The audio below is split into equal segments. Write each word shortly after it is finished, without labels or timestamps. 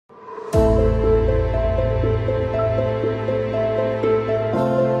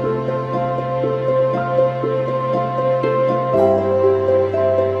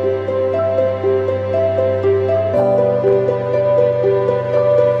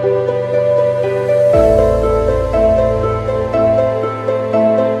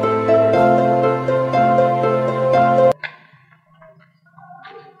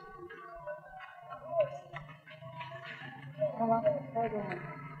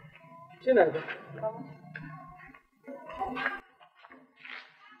Chinaza.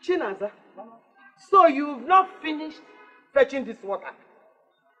 Chinaza. So you've not finished fetching this water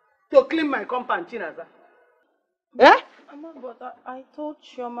to clean my compound, Chinaza? Eh? Mama, but I told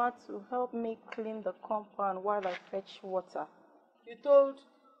Chioma to help me clean the compound while I fetch water. You told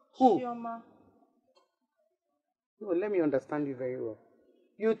who? Chioma. No, let me understand you very well.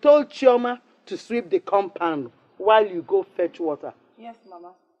 You told Chioma to sweep the compound while you go fetch water? Yes,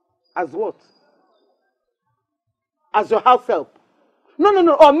 Mama. As what? As your house help?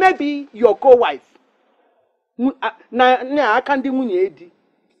 No. Or maybe your co-wife. I can't do it.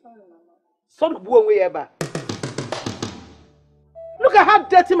 Sorry, Mama. Look at how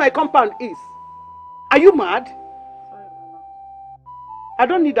dirty my compound is. Are you mad? Sorry, Mama. I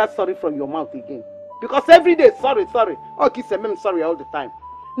don't need that sorry from your mouth again. Because every day, sorry. Oh, kiss them, sorry all the time.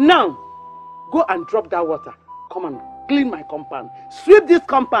 Now, go and drop that water. Come and clean my compound. Sweep this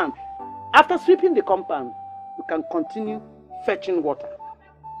compound. After sweeping the compound, you can continue fetching water.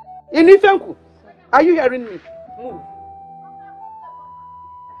 Inifenku, are you hearing me? Move.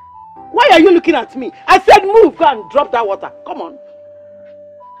 Why are you looking at me? I said move, go and drop that water. Come on.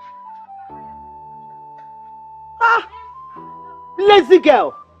 Lazy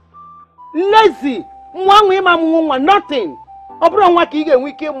girl. Lazy. Nothing.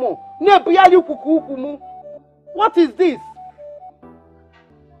 What is this?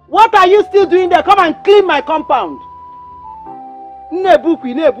 What are you still doing there? Come and clean my compound.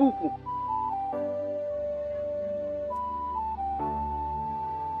 Nebuku.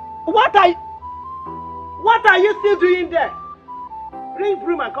 What are you still doing there? Bring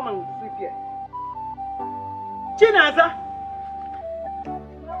broom and come and sweep here. Chinaza!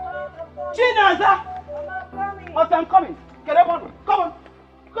 What, I'm coming. Get up on. Come on.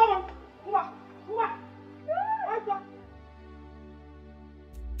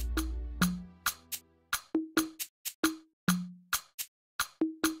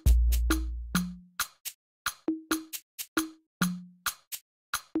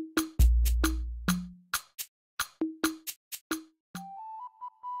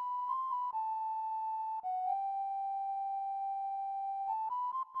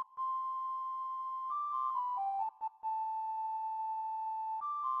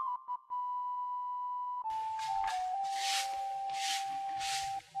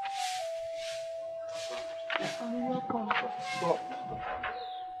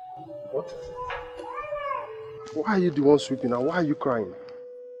 What is it? Why are you the one sweeping and why are you crying?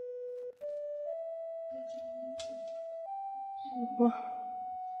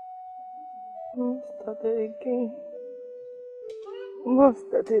 Mom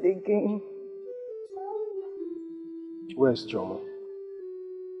started again. Where's Chioma?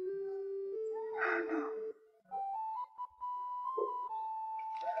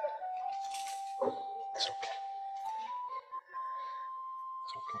 It's okay.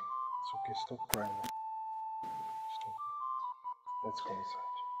 It's okay. Stop crying. Stop. Let's go inside.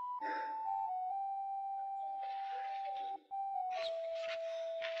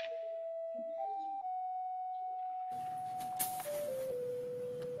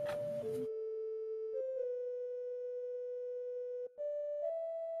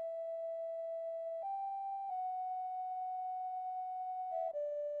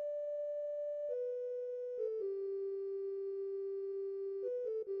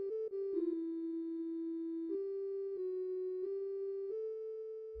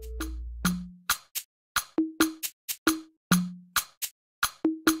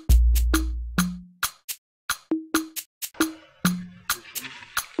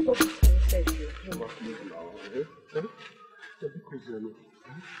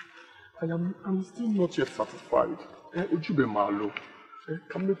 I'm still not yet satisfied. Ujube malo.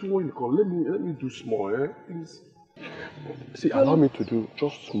 Come let me do small. Please. See, allow me to do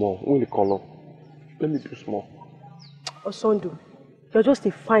just small. Only color. Let me do small. Osondo, you're just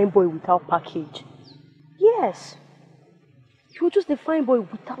a fine boy without package. Yes. You're just a fine boy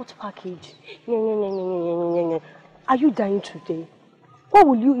without package. Are you dying today? What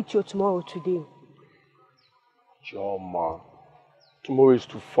will you eat your tomorrow today? Chioma, tomorrow is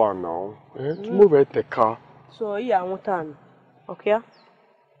too far now. Tomorrow we'll take car. So yeah, I want time. Okay?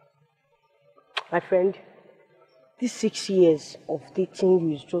 My friend, these 6 years of dating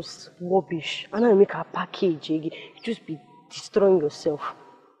you is just rubbish. And I make a package. You just be destroying yourself.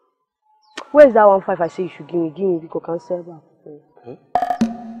 Where's that 1.5 I say you should give me? Give me because I can't sell back.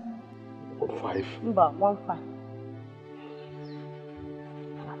 1.5? Mba, 1.5.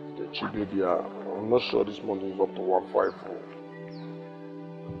 Baby, I'm not sure this money is up to 1.5.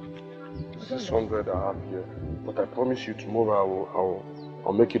 This is 100 I have here. But I promise you tomorrow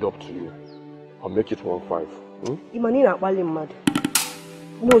I'll make it up to you. I'll make it 1.5. Imanina Wali mad.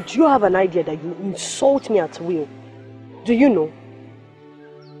 No, do you have an idea that you insult me at will? Do you know?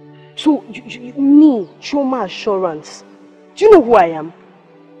 So, me, Choma Assurance, do you know who I am?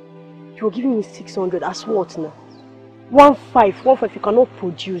 You're giving me 600 as what now? 1.5 you cannot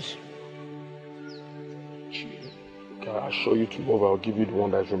produce. Can I assure you tomorrow I'll give you the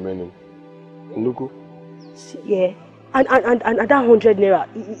one that's remaining? Nugu? Yeah. And that 100 naira,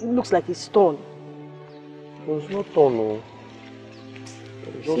 it looks like it's torn. No, it's not torn, no.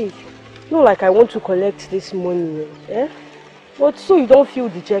 See, not like I want to collect this money, eh? But so you don't feel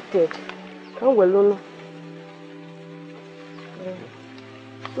dejected. Can't well know.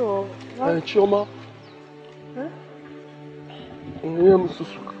 So, what? Chioma. Huh?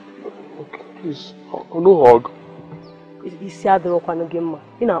 Okay, please, no hug. It's sad that I'm not getting mad.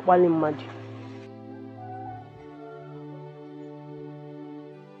 You're not mad. I'm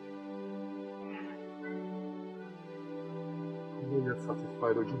not yet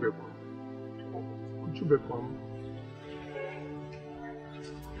satisfied. Could you be calm?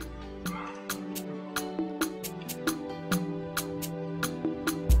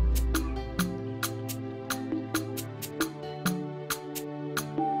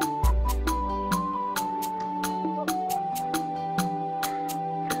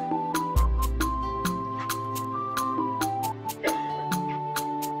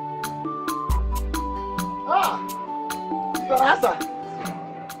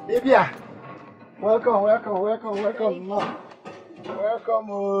 Welcome.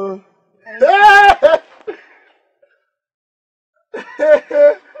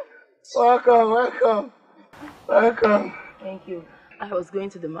 Welcome. Welcome. Thank you. I was going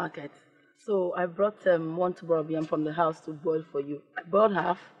to the market, so I brought 1 tuber from the house to boil for you. I boiled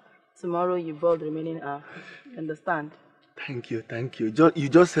half. Tomorrow you boil the remaining half. Understand? Thank you. You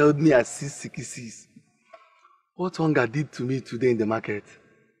just held me at 666. What hunger did to me today in the market?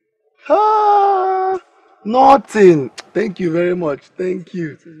 Nothing. Thank you very much. Thank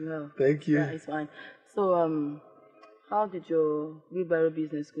you. Well. Thank you. Yeah, it's fine. So, how did your wheelbarrow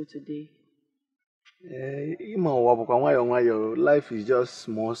business go today? Life is just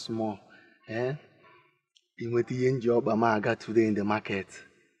small. Eh? Job I got today in the market.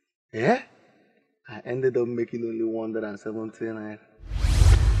 Eh? I ended up making only 179.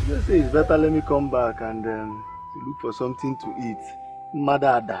 Just say it's better let me come back and look for something to eat.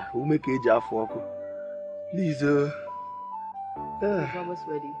 Madada, who make a job for you? Please, It's almost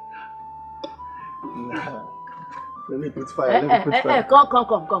ready. Nah. Let me put fire. Come.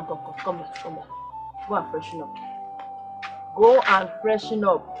 Go and freshen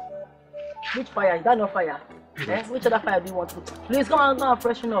up. Which fire? Is that not fire? Which other fire do you want to put? Please go and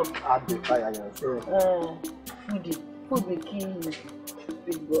freshen up. Add the fire yourself. Food will kill you.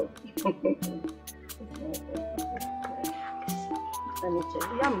 Big boy. Let me check.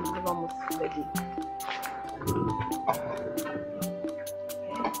 Yeah, I'm almost ready.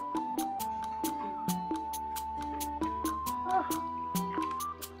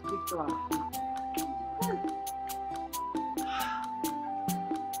 Big one.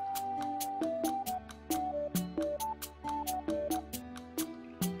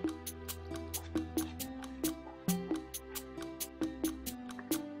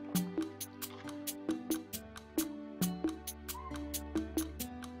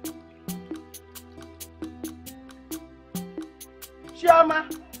 Chioma!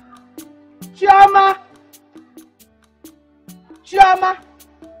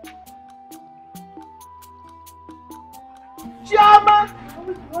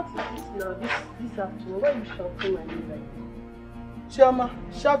 What is this now? This afternoon? Why are you shouting my name like this? Chioma,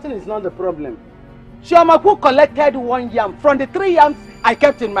 shouting is not the problem. Chioma, who collected 1 yam from the 3 yams I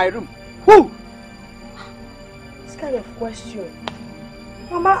kept in my room? Who? This kind of question.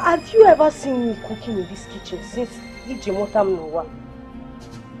 Mama, have you ever seen me cooking in this kitchen since Ijimotam Nowa?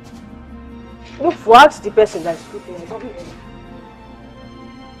 Look for ask the person that's cooking.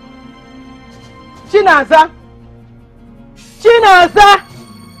 Chinaza!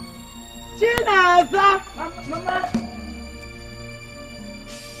 Mama!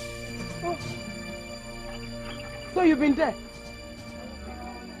 Oh. So you've been there?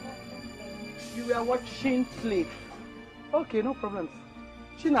 You were watching Slave. Okay, no problems.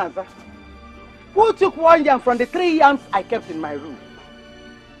 Chinaza, who took 1 yam from the 3 yams I kept in my room?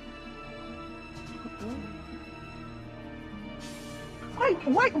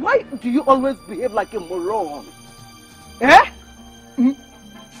 Why do you always behave like a moron? Eh?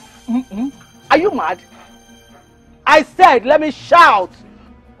 Are you mad? I said, let me shout.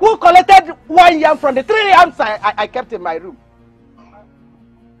 Who collected 1 yam from the 3 yams I kept in my room?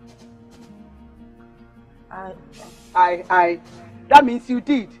 That means you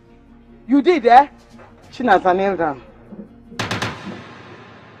did. You did, eh? Chinaza, kneel down.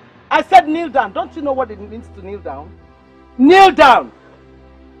 I said kneel down. Don't you know what it means to kneel down? Kneel down.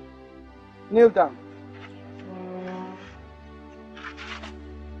 Kneel down.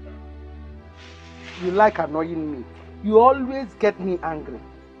 You like annoying me. You always get me angry.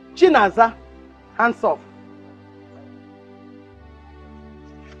 Chinaza, hands up.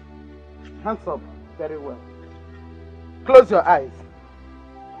 Hands up. Very well. Close your eyes.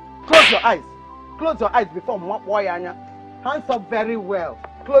 Close your eyes. Close your eyes before Mwapoyanya. Hands up very well.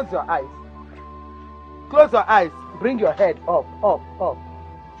 Close your eyes. Close your eyes. Bring your head up, up, up.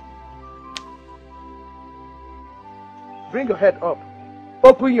 Bring your head up.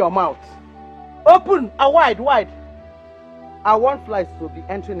 Open your mouth. Open wide, wide. I want flies to be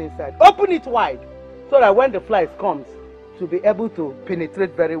entering inside. Open it wide so that when the flies comes, to be able to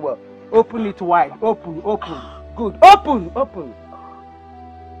penetrate very well. Open it wide. Open, open. Good. Open, open.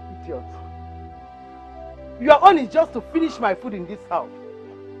 Idiot. Your own is just to finish my food in this house.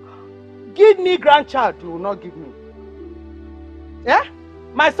 Give me grandchild, you will not give me. Yeah?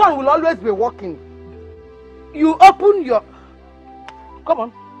 My son will always be walking. You open your... Come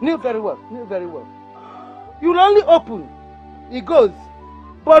on. Kneel very well. Kneel very well. You will only open. It goes.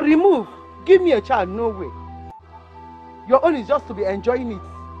 But remove. Give me a child. No way. Your own is just to be enjoying it.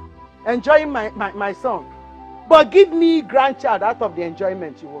 Enjoying my son. But give me grandchild out of the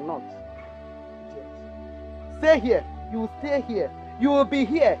enjoyment. You will not. Stay here. You will stay here. You will be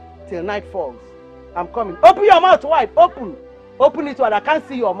here till night falls. I'm coming. Open your mouth wide. Open. Open it wide. I can't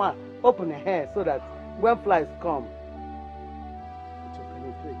see your mouth. Open the hair so that when flies come, it will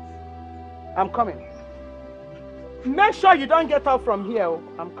penetrate. I'm coming. Make sure you don't get out from here.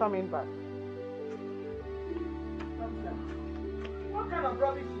 I'm coming back. What kind of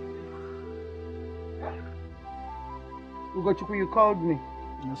rubbish is this? Ugochukwu, you called me.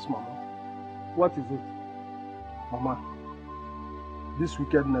 Yes, Mama. What is it? Mama, this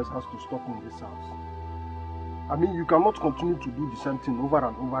wickedness has to stop in this house. I mean, you cannot continue to do the same thing over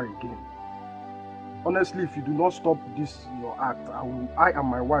and over again. Honestly, if you do not stop this, your act, I and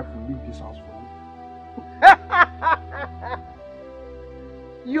my wife will leave this house for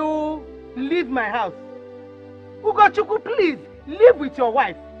you. You leave my house. Ugochukwu, please, live with your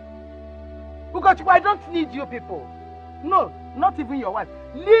wife. Ugochukwu, I don't need you people. No, not even your wife.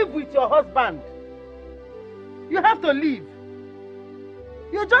 Live with your husband. You have to leave.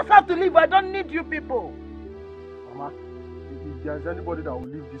 You just have to leave. I don't need you people. Mama, if there's anybody that will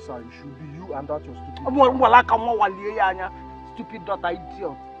leave this house, it should be you and that your stupid daughter,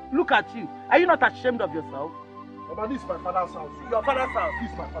 idiot. Look at you. Are you not ashamed of yourself? Mama, this is my father's house. Your father's house.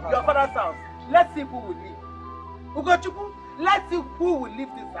 This is my father's Your father's house. Let's see who will leave. Ugochukwu, let's see who will leave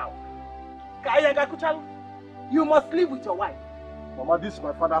this house. You must live with your wife. Mama, this is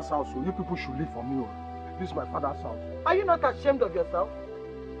my father's house, so you people should leave for me. This is my father's house. Are you not ashamed of yourself?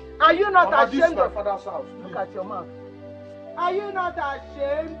 Are you not Mama, ashamed this is my of... father's house. Look at your mouth. Are you not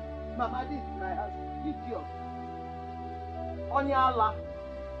ashamed? Mama, this is my house. Idiot. Onyala.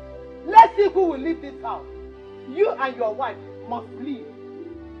 Let's see who will leave this house. You and your wife must leave.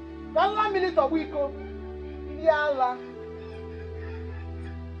 1 minute a week. Yala.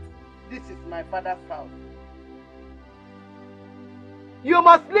 This is my father's house. You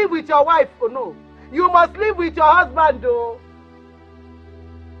must live with your wife, oh no. You must live with your husband, though.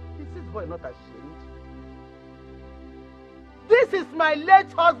 Is this boy not ashamed? This is my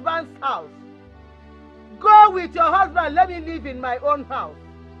late husband's house. Go with your husband. Let me live in my own house.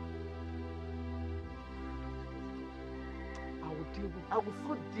 I will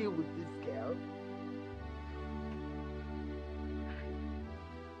so deal with this girl.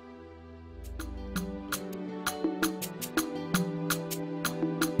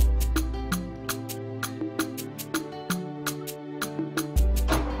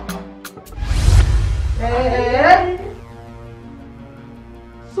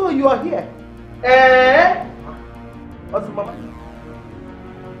 So you are here? What's the mama?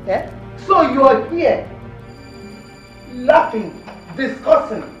 So you are here, laughing,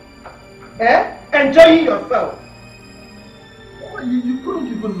 discussing, enjoying yourself. You couldn't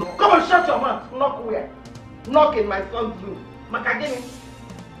even knock. Come on, shut your mouth. Knock where? Knock in my son's room. Makagini.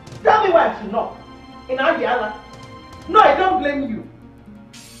 Tell me why I should knock. In Adiala. No, I don't blame you.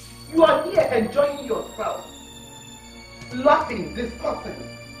 You are here enjoying yourself. Laughing, discussing.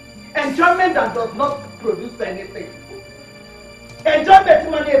 Enjoyment that does not produce anything.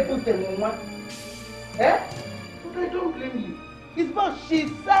 Enjoyment money is in one. But I don't blame you. It's because she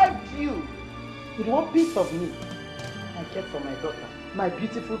served you with one piece of meat I kept for my daughter, my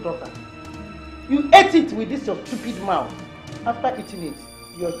beautiful daughter. You ate it with this your stupid mouth. After eating it,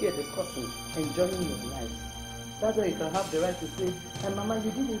 you're here discussing, enjoying your life. That's why you can have the right to say, hey, Mama,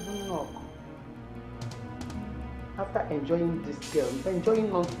 you didn't even knock. After enjoying this girl, enjoying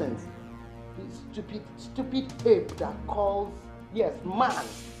nonsense. This stupid ape that calls, yes, man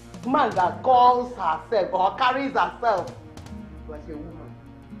that calls herself or carries herself like a woman.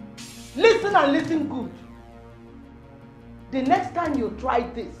 Listen and listen good. The next time you try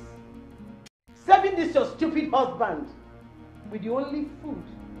this, serving this your stupid husband with the only food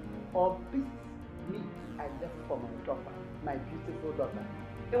or piece meat I left for my daughter, my beautiful daughter.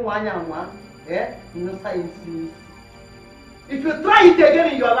 If you try it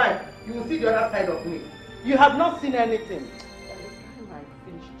again in your life, you will see the other side of me. You have not seen anything. By the time I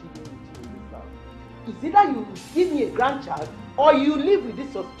finish dealing with you in this house, it's either you give me a grandchild or you live with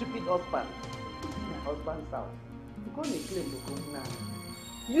this your stupid husband. This is my husband's house. You're going to claim the good now.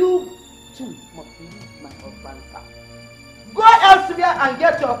 You too must leave my husband's house. Go elsewhere and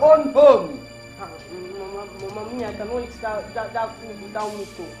get your own home. Mama, me, I cannot eat that food without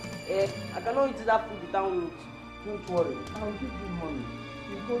meat. I cannot eat that food without meat. Don't worry, I'll give you money.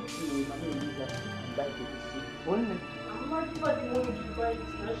 You go to Manari and buy the receipt. Only. Mama, give her the money to buy it.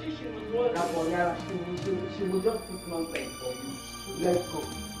 She will just put nonsense for you. Let's go.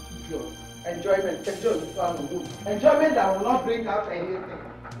 Enjoy. Enjoyment. Enjoy the family. Enjoyment that will not bring out anything.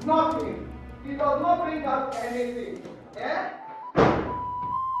 Nothing. It does not bring out anything. Eh?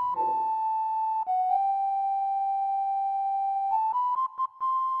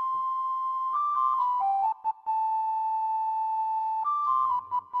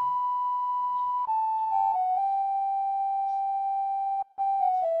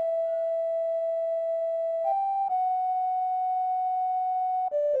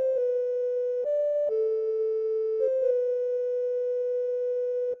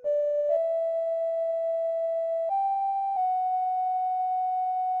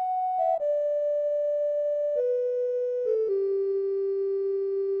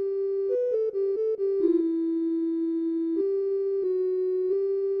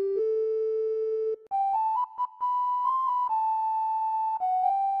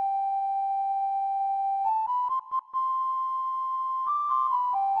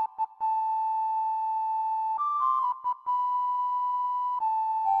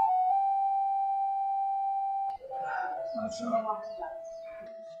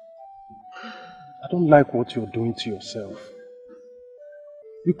 I don't like what you're doing to yourself.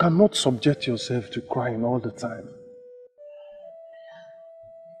 You cannot subject yourself to crying all the time.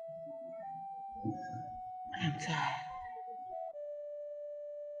 I'm tired.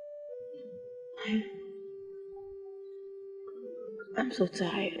 I'm so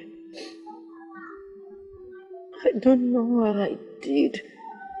tired. I don't know what I did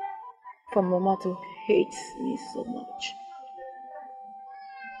for Mama to hate me so much.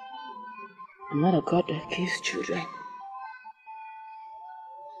 I'm not a God that gives children.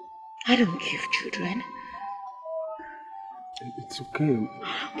 I don't give children. It's okay. I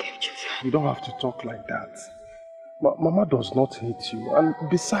don't give children. You don't have to talk like that. Mama does not hate you. And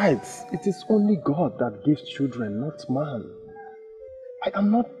besides, it is only God that gives children, not man. I am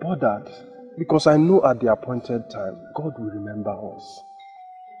not bothered because I know at the appointed time, God will remember us.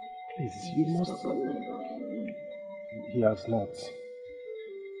 Please, you must... He has not.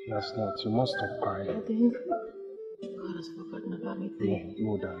 He has not. You must stop crying. I think God has forgotten about me.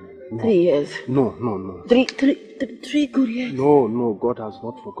 No, darling. No. 3 years. No. Three good years. No, God has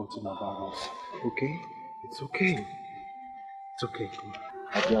not forgotten about us. Okay? It's okay. It's okay. Come on.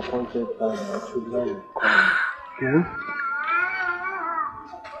 At the appointed time, our children will come. Okay?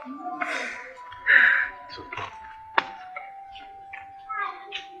 It's okay.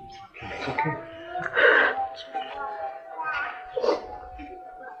 It's okay.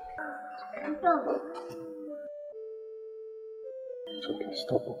 It's okay.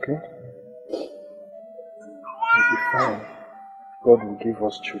 Stop, okay? We'll be fine. God will give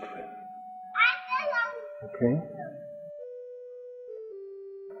us children. Okay?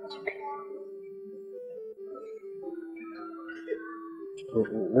 It's okay.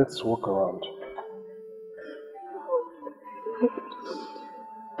 Let's walk around.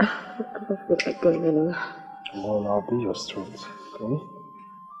 I don't feel like going anywhere. Well, I'll be your strength, okay?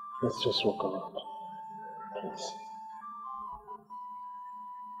 Let's just walk around. Please.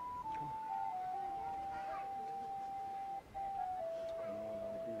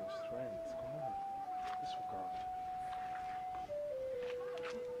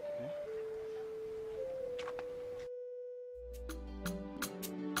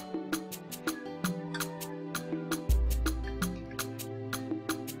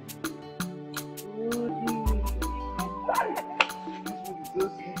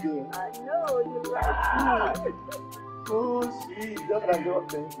 So sweet, just like your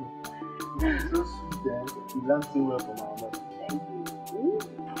thank you. You're so sweet, and you learn so well from our mother. Thank you.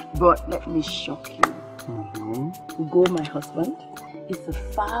 But let me shock you. Ugo, my husband, is a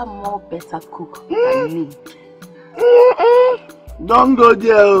far more better cook than me. Don't go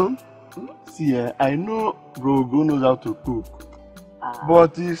there. See, I know Rogo knows how to cook.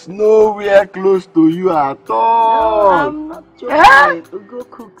 But it's nowhere close to you at all. No, I'm not joking. Ugo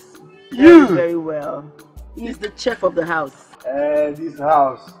cooks very well. He's the chef of the house. This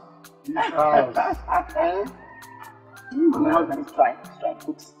house. My husband is trying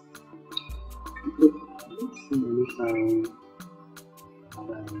cooks.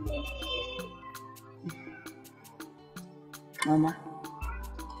 Mama.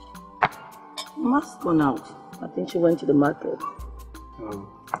 Mama's gone out. I think she went to the market.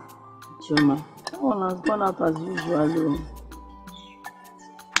 Chuma, that one has gone out as usual.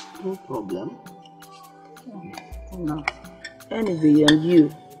 No problem. No. Anyway, and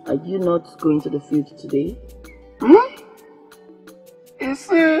you? Are you not going to the field today? You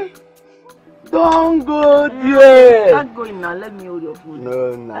see? Don't go there. Start going now. Let me hold your food.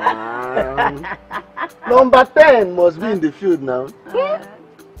 No. Number 10 must be in the field now. It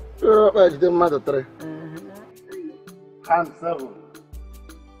doesn't matter 3. And 7.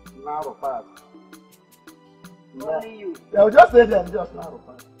 Now pass. Only you. I'll just say them just now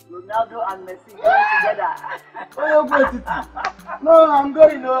pass. Ronaldo and Messi going together. No, I'm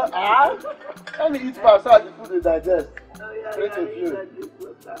going. Let me eat fast so the food will digest. Straight to field.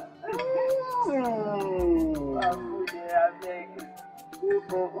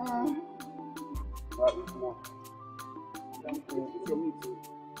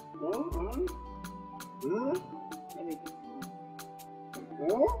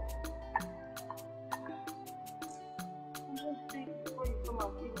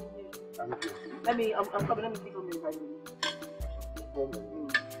 I'm coming, let me take something right now.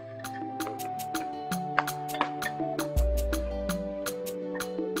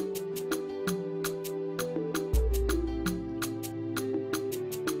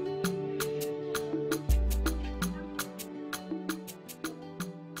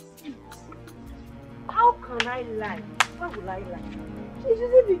 How can I lie? Why would I lie? She's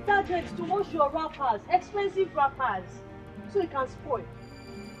using detergent to wash your wrappers, expensive wrappers, so it can spoil.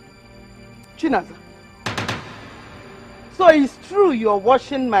 Chinaza, so it's true you're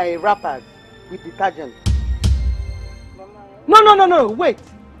washing my wrappers with detergent? No, wait.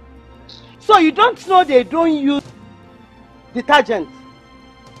 So you don't know they don't use detergent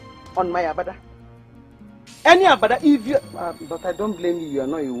on my abada? Any abada, if you... but I don't blame you, you are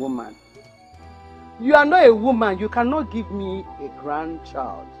not a woman. You are not a woman, you cannot give me a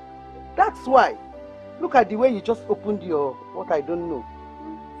grandchild. That's why. Look at the way you just opened your, what I don't know,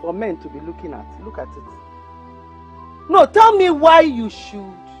 for men to be looking at. Look at it. No, tell me why you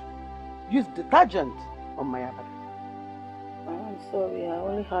should use detergent on my abada. I'm sorry, I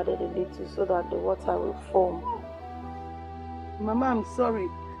only added a little so that the water will foam. Mama, I'm sorry.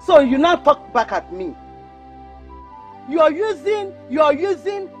 So you now talk back at me. You're using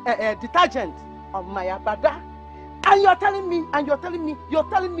detergent on my abada, and you're telling me,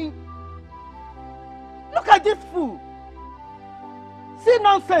 look at this fool. See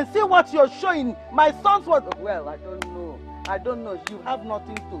nonsense, see what you're showing. My son's was, well, I don't know. You have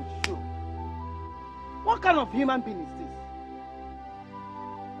nothing to show. What kind of human being is this?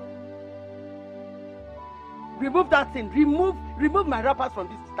 Remove that thing. Remove my wrappers from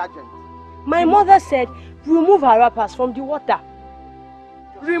this detergent. My mother said, remove her wrappers from the water.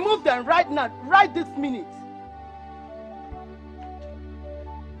 Remove them right now, right this minute.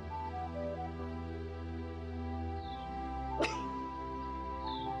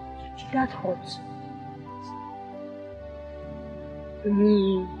 That hurts.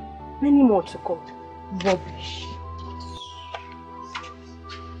 Many more to cut. Rubbish.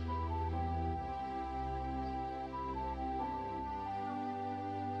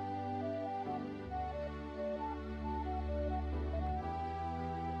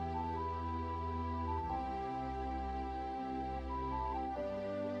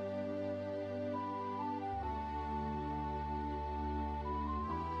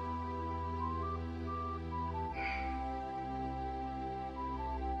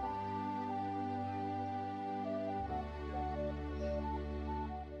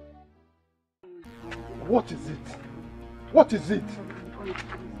 What is it? What is it?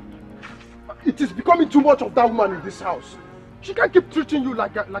 It is becoming too much of that woman in this house. She can't keep treating you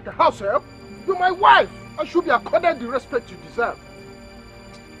like a house help. You're my wife. I should be accorded the respect you deserve.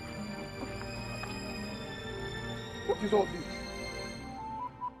 What is all this?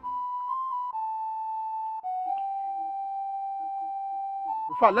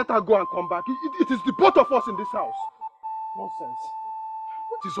 fine, let her go and come back. It is the both of us in this house. Nonsense.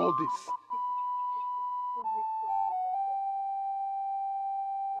 What is all this?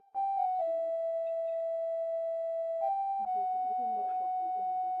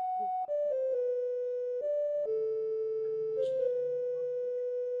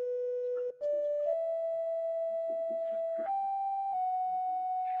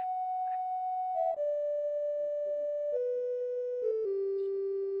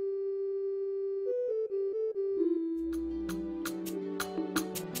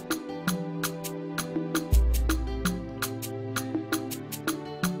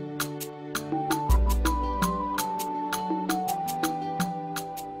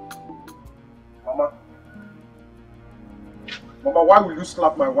 Mama, why will you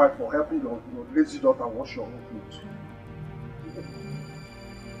slap my wife for helping your lazy daughter wash your own clothes?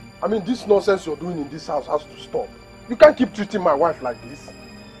 I mean, this nonsense you're doing in this house has to stop. You can't keep treating my wife like this.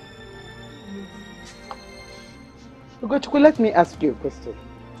 Ugochukwu, let me ask you a question.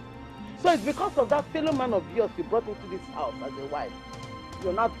 So it's because of that fellow man of yours you brought into this house as a wife.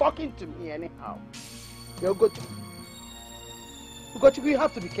 You're not talking to me anyhow. You're Ugochukwu. Ugochukwu, you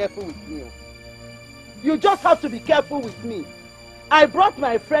have to be careful with me. You just have to be careful with me. I brought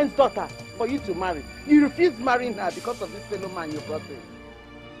my friend's daughter for you to marry. You refused marrying her because of this fellow man you brought in.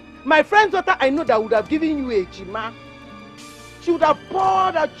 My friend's daughter, I know that would have given you a chima. She would have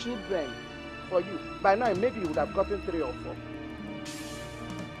poured out children for you. By now, maybe you would have gotten 3 or 4.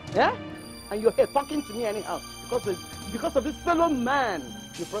 Yeah? And you're here talking to me anyhow because of this fellow man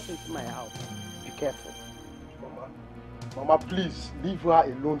you brought into my house. Be careful. Mama, please leave her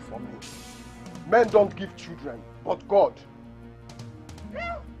alone for me. Men don't give children, but God.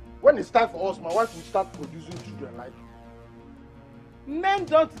 When it's time for us, my wife will start producing children like you. Men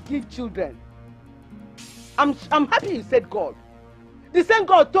don't give children. I'm happy you said God. The same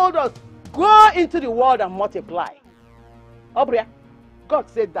God told us, go into the world and multiply. Obria, God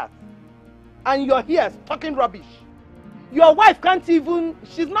said that. And you're here talking rubbish. Your wife can't even,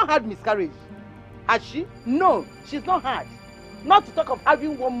 she's not had miscarriage. Has she? No, she's not had. Not to talk of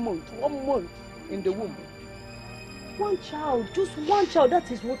having 1 month in the womb. One child, just one child, that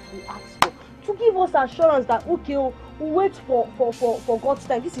is what we asked for. To give us assurance that, okay, we'll wait for God's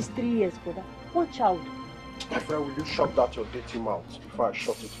time. This is 3 years, brother. One child. My friend, will you shut that your dirty mouth before I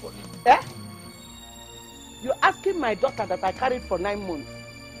shut it for you? Eh? You're asking my daughter that I carried for 9 months.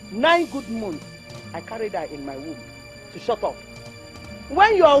 9 good months, I carried her in my womb to shut up.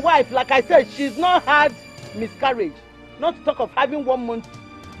 When your wife, like I said, she's not had miscarriage, not to talk of having 1 month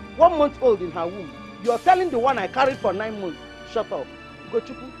old in her womb. You're telling the one I carried for 9 months, shut up.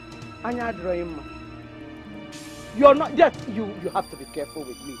 Ugochukwu, anya adroima. You're not, yes, you have to be careful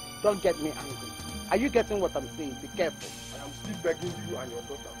with me. Don't get me angry. Are you getting what I'm saying? Be careful. I am still begging you and your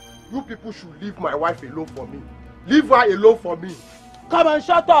daughter. You people should leave my wife alone for me. Leave her alone for me. Come and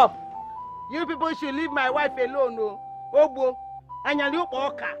shut up. You people should leave my wife alone, no. Ogbo, anyali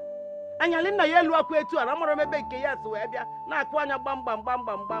upoka. Anyali na yelu akwetu aramoro mebe nke yasu ebia na akwa anya bam bam bam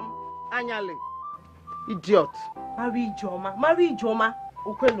bam bam. Anyali. Idiot. Marry Ijoma.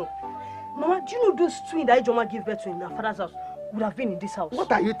 Okwelo. Mama, do you know those twins that Ijoma gave birth to in her father's house would have been in this house?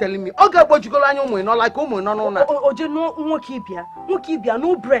 What are you telling me? Oga bojugolo anya umu no like umu no na. Oje no nwokibia,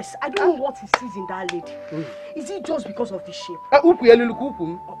 no breast. I don't know what he sees in that lady. Is it just because of the shape? Upu yeluluku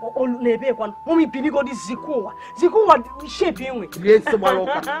upu. Lebe kwan. Mommy pinigo this Zikuwa shape yenwe. Yes,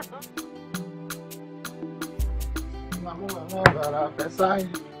 Maroka.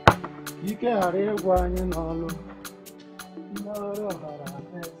 Ike ghara ịgwa anyị n'ọlụ n'ọrụ ọhara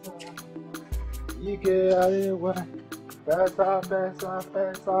fesa ike ghara ịgwa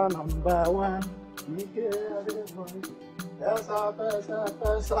fesa nọmba 1 ike ghara ịgwa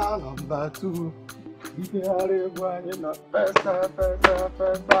fesa nọmba 2 ike ghara ịgwa anyị nọ fesa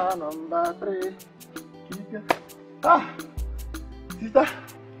nọmba 3 ike sister.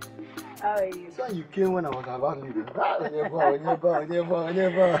 How are you? So you came when I was about leaving. I was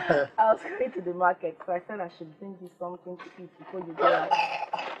going to the market, so I said I should bring you something to eat before you go out.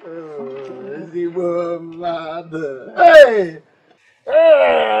 Hey!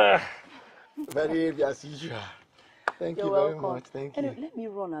 Very happy as usual. Thank you very much. Thank you. Anyway, let me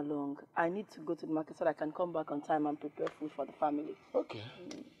run along. I need to go to the market so that I can come back on time and prepare food for the family. Okay.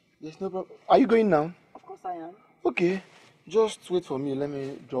 There's no problem. Are you going now? Of course I am. Okay. Just wait for me. Let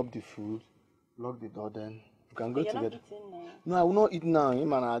me drop the food, lock the door, then we can go together. Not eating now. No, I will not eat now.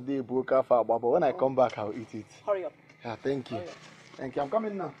 But when I come back, I'll eat it. Hurry up. Yeah, thank you. Thank you. I'm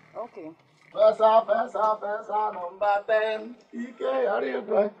coming now. Okay. Pesa number 10. Ike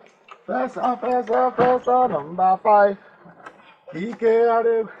Ariba. Pesa number 5.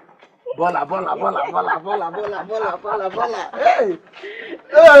 Bola, bola, bola, bola, bola, bola, bola, bola, bola. Hey!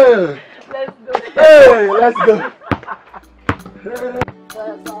 Hey! Let's go. Hey, let's go.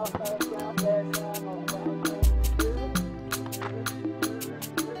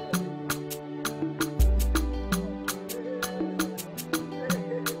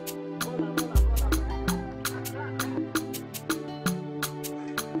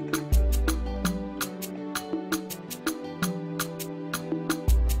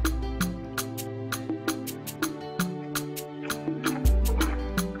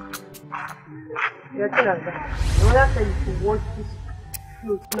 You're telling us that. The mother said you should wash this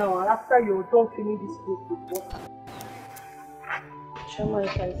clothes now, and after you're done filling this clothes with water. Shama,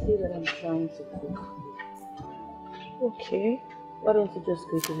 if I say that I'm trying to cook, Okay. why don't you just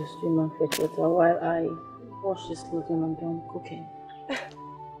go to the stream and fetch water while I wash this clothes when I'm done cooking?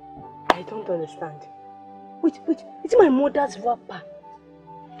 I don't understand. Wait, it's my mother's wrapper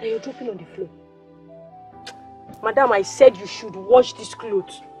that you're dropping on the floor. Madam, I said you should wash these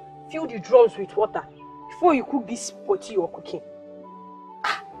clothes, fill the drums with water before you cook this potty you're cooking.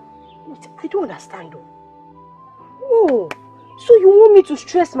 Wait, I don't understand though. Oh, so you want me to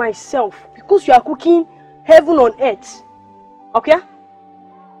stress myself because you are cooking heaven on earth? Okay?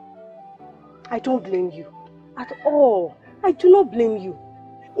 I don't blame you at all. I do not blame you.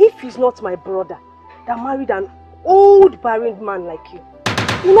 If he's not my brother that married an old barren man like you,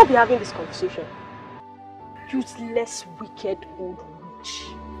 we'll not be having this conversation. Useless, wicked old witch.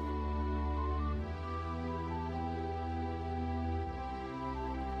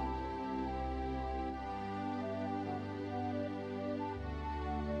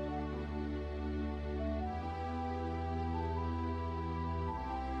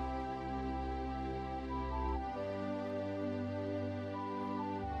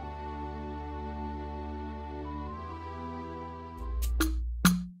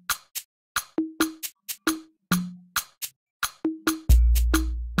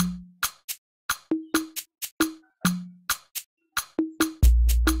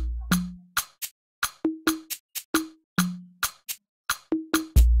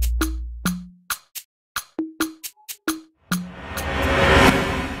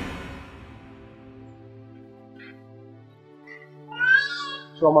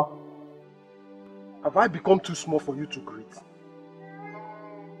 Chioma, have I become too small for you to greet?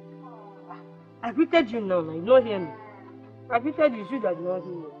 I greeted you now, you don't hear me. I greeted you, that you don't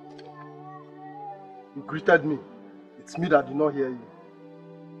hear me. You greeted me. It's me that did not hear you.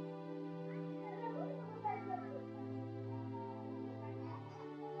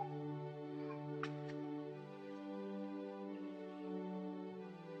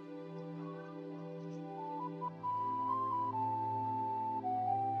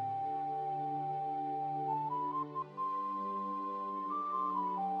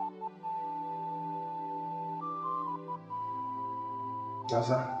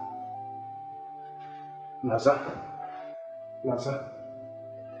 Naza.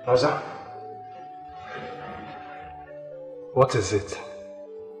 What is it?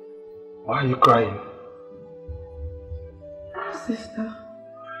 Why are you crying? sister.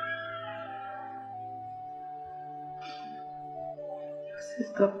 Your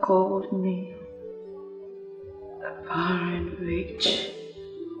sister called me a barren witch.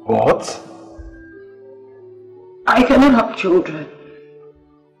 What? I cannot have children.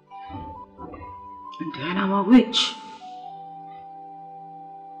 And then I'm a witch.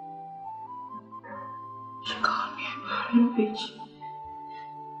 She called me a barren witch.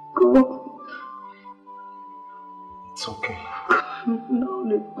 Go. It's okay. I'm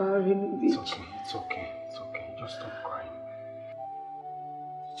not a barren witch. It's okay. Just stop crying.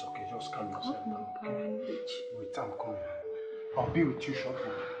 It's okay, just calm yourself down, okay? Wait, I'm coming. I'll be with you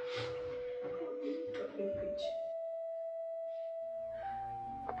shortly.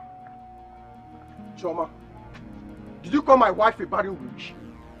 Chioma, did you call my wife a barren witch?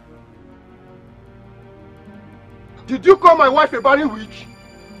 Did you call my wife a barren witch?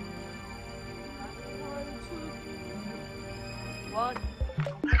 What?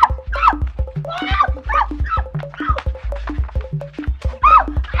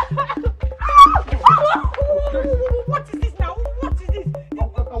 What is this now? What is this?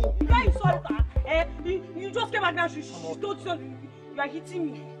 Why you sorry for her? You just came back now, she told you you are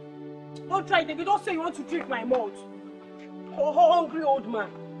hitting me. Don't try it again. Don't say you want to drink my mouth. Oh, hungry old man.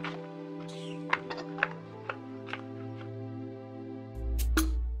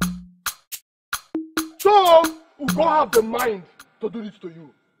 So, you don't have the mind to do this to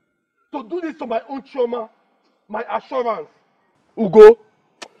you. To do this to my own Chioma, my assurance. Ugo,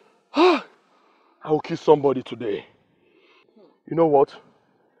 I will kill somebody today. You know what?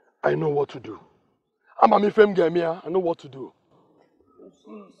 I know what to do. I'm a mifem gamia. I know what to do.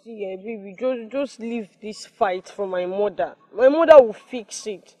 See, baby, just leave this fight for my mother. My mother will fix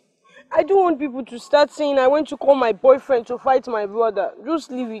it. I don't want people to start saying I went to call my boyfriend to fight my brother. Just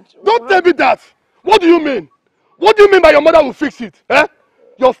leave it. Don't tell me that! What do you mean? What do you mean by your mother will fix it? Eh?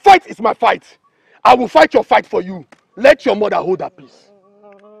 Your fight is my fight. I will fight your fight for you. Let your mother hold her peace.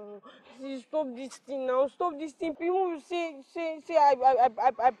 See, stop this thing now. Stop this thing. People will say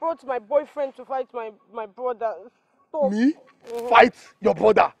I brought my boyfriend to fight my brother. Stop. Me? Fight your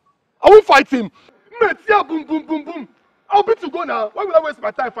brother? I won't fight him. Mate, yeah, boom, boom, boom, boom. I'll be to go now. Why would I waste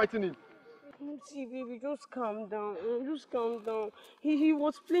my time fighting him? See, baby, just calm down. Just calm down. He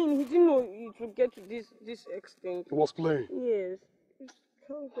was playing. He didn't know it would get to this extent. He was playing? Yes. Just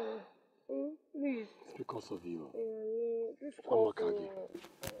calm down. Please. It's because of you. Just calm down.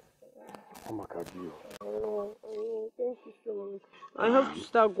 Thank you so much. I have to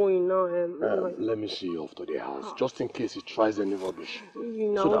start going now. Let me see you off to the house, just in case he tries any rubbish.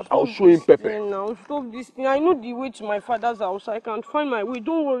 Now, so that I'll show him pepper. Now, stop this thing. I know the way to my father's house. I can find my way.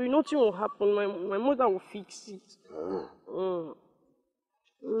 Don't worry, nothing will happen. My mother will fix it.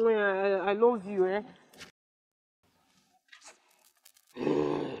 I love you, eh?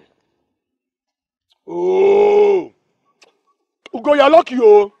 Oh! Ugo, you're lucky,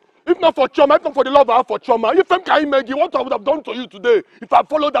 oh! If not for Choma, if not for the love I have for Choma, if I'm carrying Maggie, what I would have done to you today if I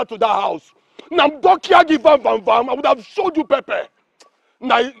followed her to that house? Now, I would have showed you pepper.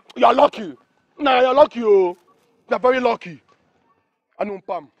 Now, you're lucky. Oh. You're very lucky. I know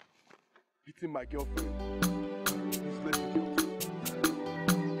Pam, hitting my girlfriend.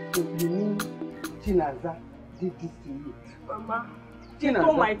 So you mean Chinaza did this to you? Mama, they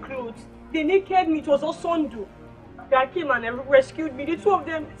stole my clothes. They naked me. It was Osondu. They came and rescued me. The two of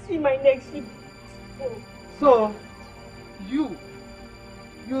them see my neck. So, you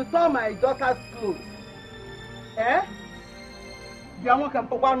saw my daughter's clothes. Eh? You want to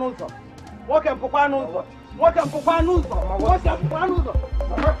put one over. What can put one over? What can put one over? What can put one over?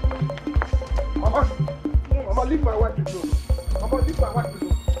 Mama, leave my wife alone. Mama, leave my wife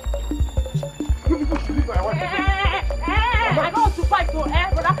alone. You people should leave my wife alone. I don't want to fight, though,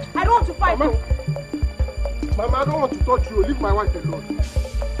 brother. I don't want to fight, though. Mama, I don't want to touch you. Leave my wife alone.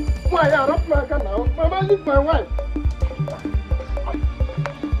 Why? I don't like her now. Mama, leave my wife.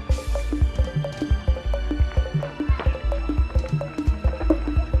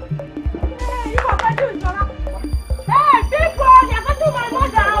 Hey, you are fighting with Mama. Hey, people, they are fighting my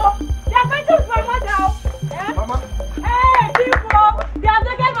mother. They are fighting with my mother. Mama. Hey, people, they are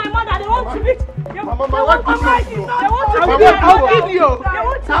taking my mother. They want to beat. Mama, my wife is not. I'll kill you.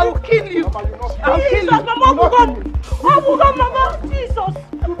 I'll kill you. I'll kill you. Mama, Jesus.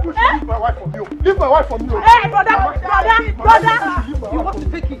 Leave my wife from you. Leave my wife from you. Hey, brother. You want to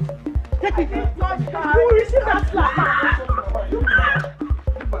take it? Take it. You will receive that slap.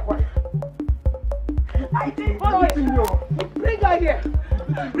 Leave my wife. I did. Bring her here.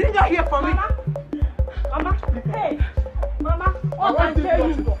 Bring her here for me. Mama. Hey. Mama. What I tell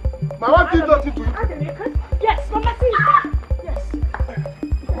you? My wife did nothing to you. Yes, Mama, see. Yes.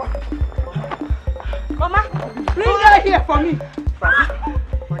 Mama, bring her here for me.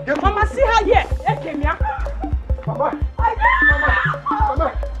 Mama, see her here. Mama.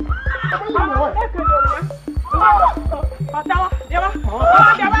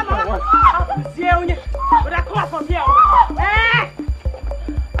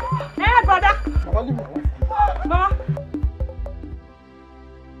 Hey, brother. Mama.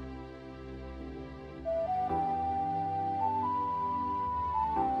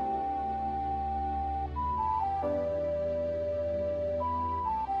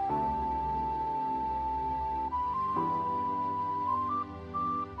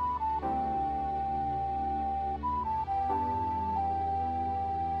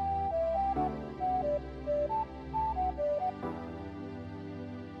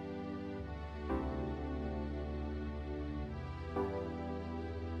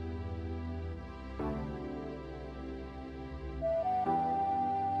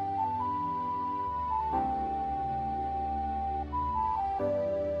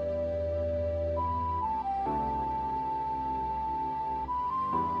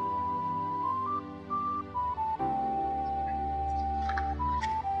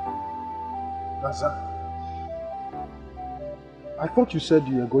 Naza, I thought you said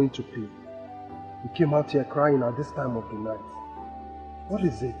you were going to pay. You came out here crying at this time of the night. What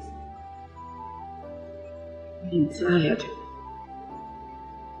is it? I'm tired.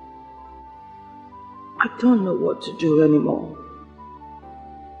 I don't know what to do anymore.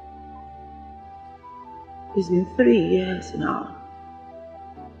 It's been 3 years now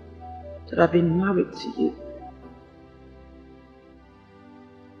that I've been married to you.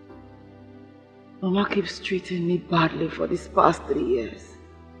 Mama keeps treating me badly for these past 3 years.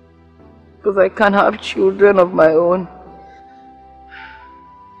 Because I can't have children of my own.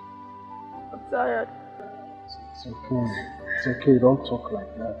 I'm tired. It's okay. It's okay. Don't talk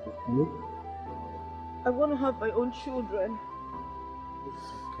like that, okay? I want to have my own children.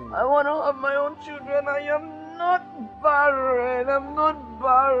 It's okay. I want to have my own children. I am not barren. I'm not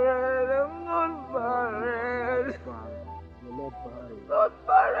barren. I'm not barren. You're not barren. Not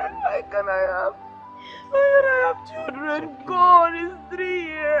barren. Why can I have? Why can I have children? God, it's 3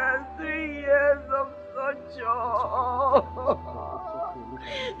 years. 3 years of torture.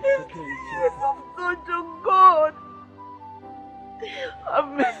 It's 3 years of torture, God. Have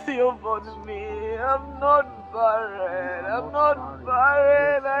mercy upon me. I'm not barren. I'm not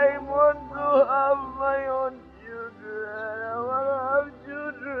barren. I want to have my own children. I want to have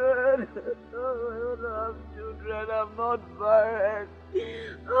children. I want to have children. I'm not barren.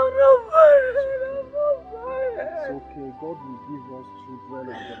 I'm not barren. I'm not barren. It's okay. God will give us children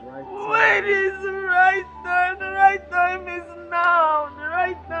at the right time. When is the right time? The right time is now. The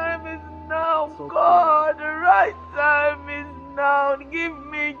right time is now. Okay. God, the right time is now. Give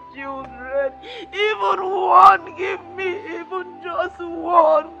me children. Even one. Give me even just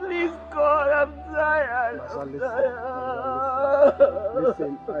one. Please, God. I'm tired. I'm tired.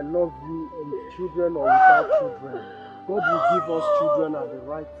 Listen, I love you and children or without children. God will give us children at the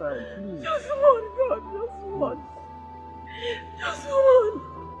right time. Please. Just one, God. Just one. Just one.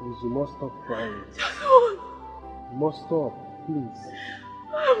 Please, you must stop crying. Just one. You must stop. Please.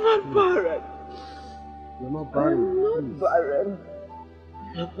 I'm not barren. You're not barren. I'm not Please. barren.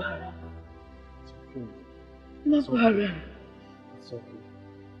 I'm not barren. It's okay. I'm not It's okay. barren. It's okay.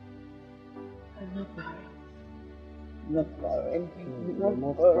 I'm not barren. I'm not barren. You're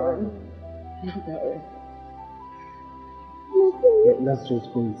not barren. I'm not barren. Let's just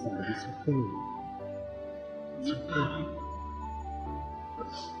go inside. It's okay. It's okay.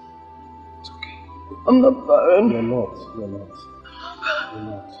 It's okay. I'm not barren. You're not. You're not. You're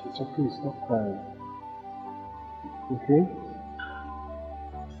not. It's okay. Stop crying. Okay?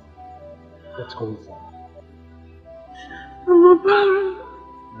 Let's go inside. I'm not barren.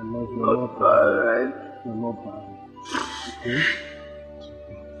 I know you're not barren. You're not barren. Okay? It's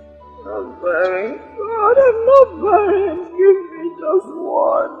okay. I'm not barren. God, I'm not barren. Give me just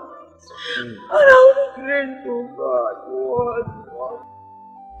one. Okay. And I'll be grateful, God. One.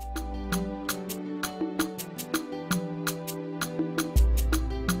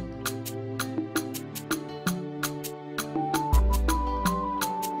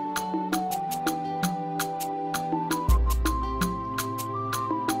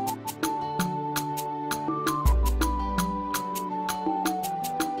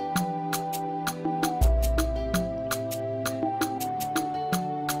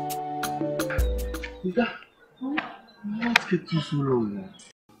 What kept you so long?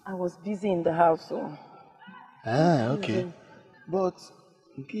 I was busy in the house, so. Ah, okay. But,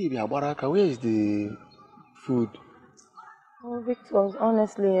 where is the food? Oh, Victor,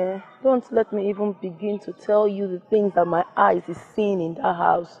 honestly, don't let me even begin to tell you the things that my eyes is seeing in that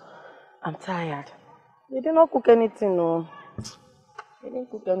house. I'm tired. They did not cook anything, no. They didn't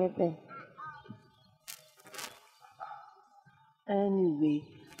cook anything. Anyway,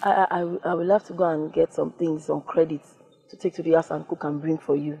 I will have to go and get some things on credit to take to the house and cook and bring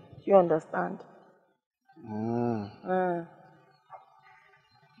for you. Do you understand?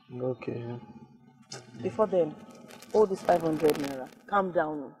 Okay. Before then, hold this 500 naira. Calm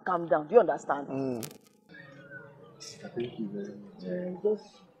down, calm down. Do you understand? Thank you very much.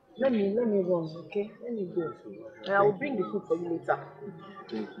 Just let me run, okay? Let me go. And I will bring the food for you later.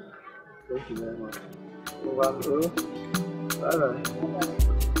 Thank you. Thank you very much. Over. Bye-bye.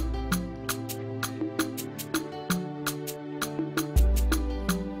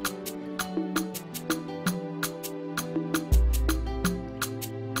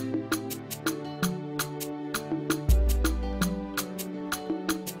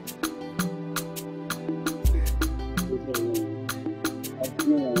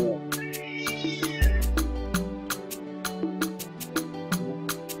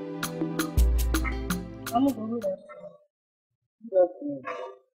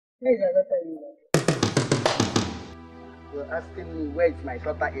 You're asking me where is my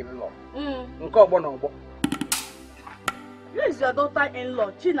daughter-in-law? Where is your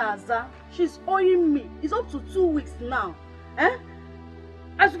daughter-in-law, Chinaza? She's owing me. It's up to 2 weeks now.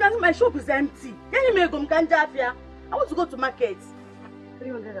 As you can see, my shop is empty. I want to go to market.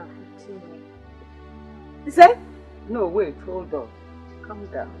 315. You say? No, wait, hold on. Calm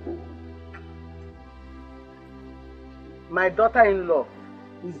down. My daughter-in-law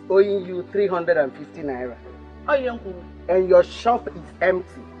is owing you 350 naira. Oh, uncle. And your shop is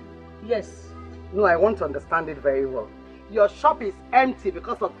empty. Yes. No, I want to understand it very well. Your shop is empty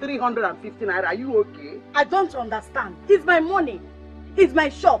because of 350 naira. Are you okay? I don't understand. It's my money. It's my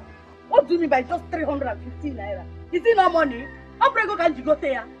shop. What do you mean by just 350 naira? Is it not money? How can you go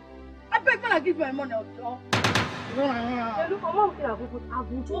there? I beg when I give you my money. Hey, look, Mom, I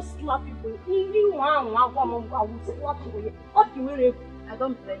will just slap you. Even one, I will slap you. What do you I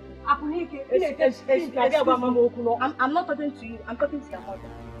don't blame you. I'm not talking to you. I'm talking to your mother.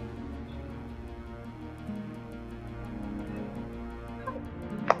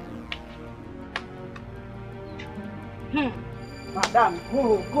 Madam,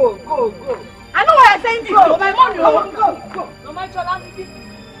 go. I know why I'm saying this. Go. My money. Go. No, my child,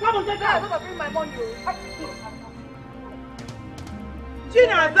 come on, take that. I'm not bring my money.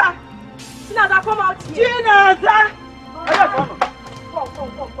 Chinaza, come out here. Chinaza! Come.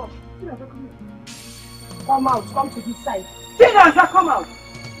 Come out, come to this side. Chinaza, come out!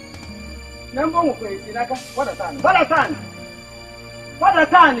 What a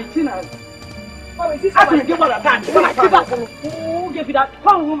time, Chinaza. Oh, is this I can give what a time. Who gave you that?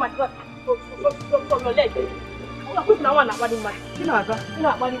 Come on, my God. From your leg. Chinaza,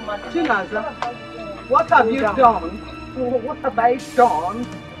 what have you done? What have I done?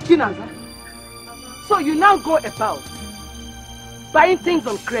 Chinaza. So you now go about buying things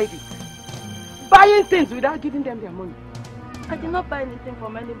on credit. Buying things without giving them their money. I did not buy anything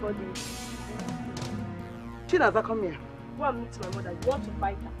from anybody. Chinaza, come here. Go and meet my mother. You want to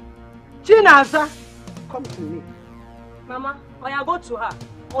fight her? Chinaza, come to me. Mama, when I go to her,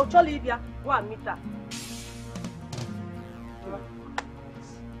 or Cholivia, go and meet her.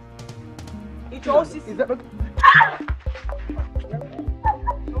 It's your sister.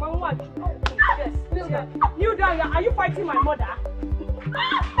 Mama, what? Yes. You down here, are you fighting my mother?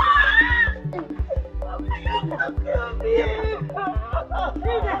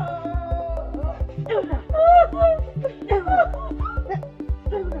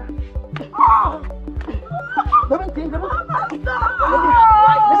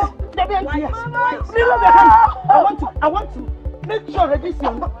 I want to make sure that this is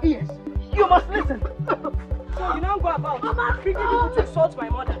your ears. You must listen. So you now go about bringing people to insult my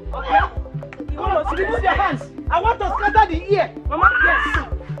mother, okay? You want to remove your hands. I want to scatter the ear. Mama,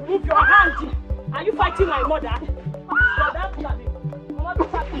 yes. Move your hand. Are you fighting my mother?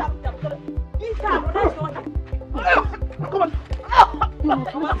 Come on.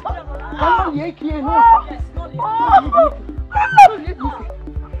 Yes,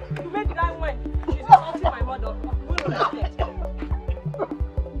 you made the guy when she's insulting my mother. You don't respect.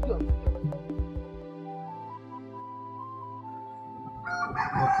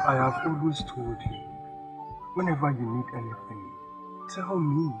 But I have always told you, whenever you need anything, tell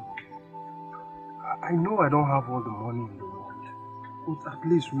me. I know I don't have all the money in the world, but at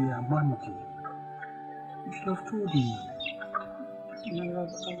least we are managing. You should have told me. My love,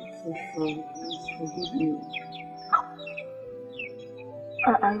 I'm so sorry. Please forgive me. I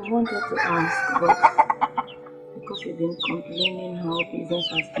wanted to ask, but because you've been complaining how business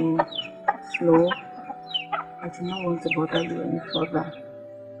has been slow, I did not want to bother you any further.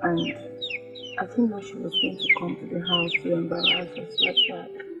 And I didn't know she was going to come to the house to embarrass us like that.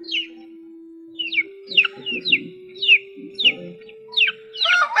 Please forgive me. I'm sorry.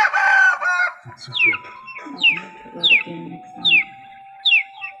 It's okay. I'll not do that again next time.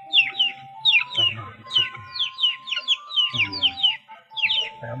 I know, it's okay.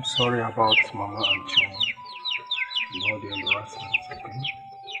 I am sorry about Mama and Chima. And all the embarrassment, okay?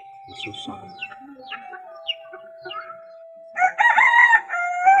 I'm so sorry.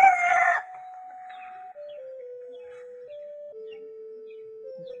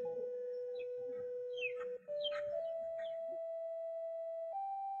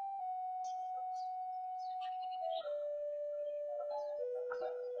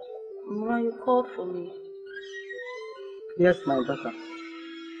 Mama, you called for me. Yes, my daughter.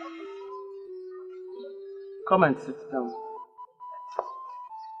 Come and sit down.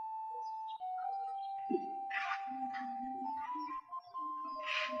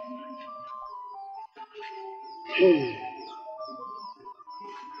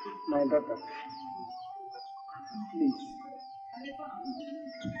 My daughter, please.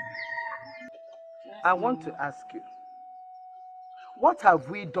 I want to ask you, what have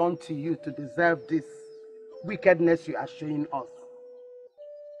we done to you to deserve this wickedness you are showing us?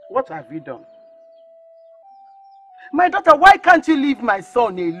 What have we done? My daughter, why can't you leave my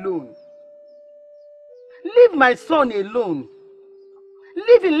son alone? Leave my son alone.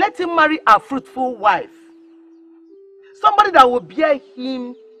 Leave him, let him marry a fruitful wife. Somebody that will bear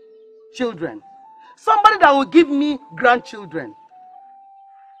him children. Somebody that will give me grandchildren.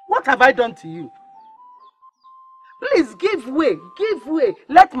 What have I done to you? Please give way, give way.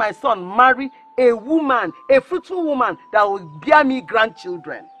 Let my son marry a woman, a fruitful woman that will bear me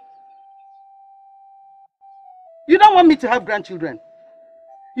grandchildren. You don't want me to have grandchildren.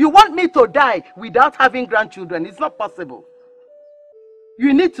 You want me to die without having grandchildren. It's not possible.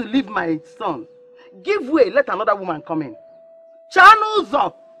 You need to leave my son. Give way, let another woman come in.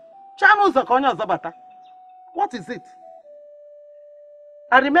 Chanuzo. Chanuzo konya zabata. What is it?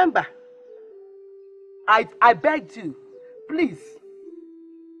 I remember, I begged you, please,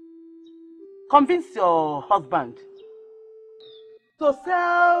 convince your husband to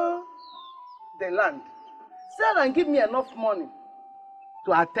sell the land. Sell and give me enough money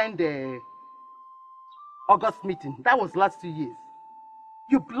to attend the August meeting. That was last 2 years.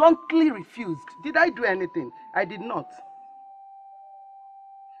 You bluntly refused. Did I do anything? I did not.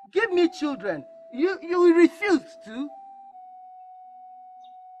 Give me children. You refused to.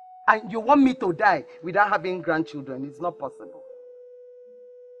 And you want me to die without having grandchildren. It's not possible.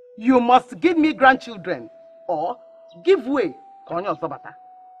 You must give me grandchildren or give way.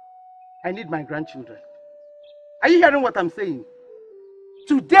 I need my grandchildren. Are you hearing what I'm saying?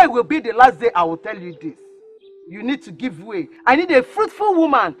 Today will be the last day I will tell you this. You need to give way. I need a fruitful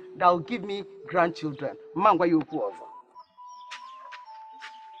woman that will give me grandchildren. Mangwa you over.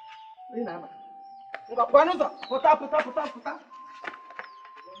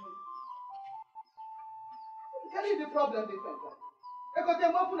 Can you the problem different? Because they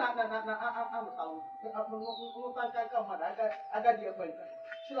open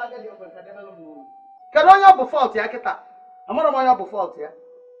can I have a fault here? I'm not going to have a fault here.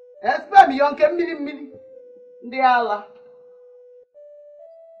 Expect me, young mini. The Allah.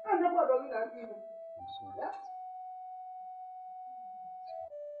 I'm not going to have you.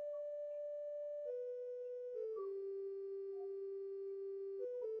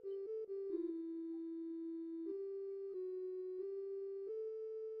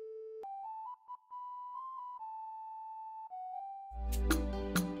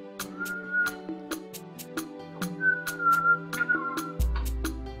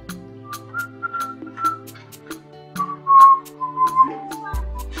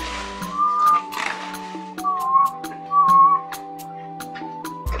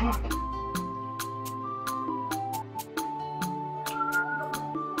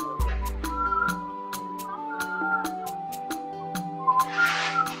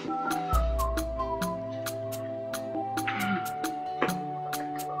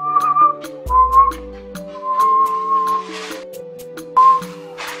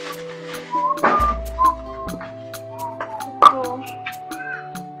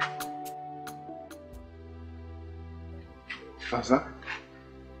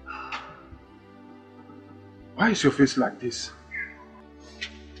 Why is your face like this?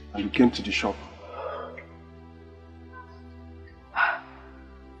 And you came to the shop.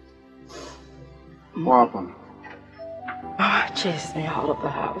 What happened? Mama chased me out of the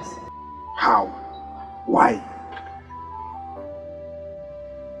house. How? Why?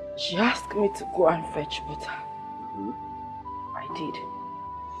 She asked me to go and fetch water. I did.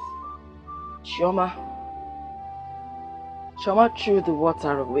 Chioma threw the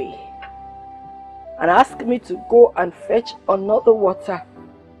water away and asked me to go and fetch another water.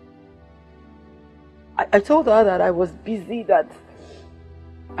 I told her that I was busy, that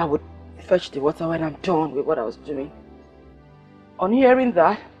I would fetch the water when I'm done with what I was doing. On hearing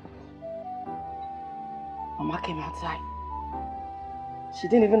that, Mama came outside. She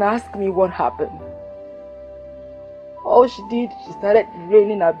didn't even ask me what happened. All she did, she started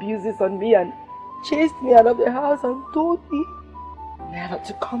raining abuses on me and chased me out of the house and told me never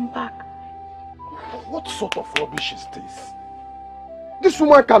to come back. What sort of rubbish is this? This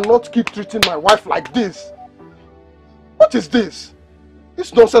woman cannot keep treating my wife like this. What is this?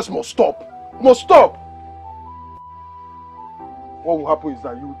 This nonsense must stop. Must stop. What will happen is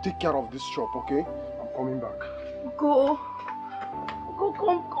that you will take care of this shop, okay? I'm coming back. Go,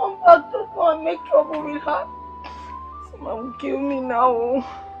 come back. Just go and make trouble with her. Someone will kill me now.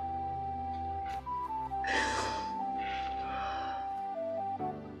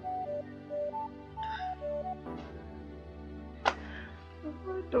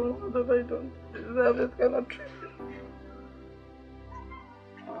 I don't deserve this kind of treatment.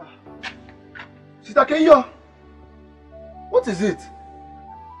 Sister Kenya, what is it?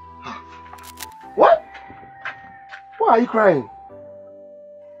 What? Why are you crying?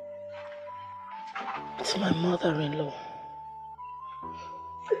 It's my mother-in-law.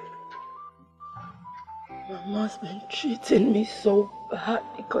 Mama's been treating me so bad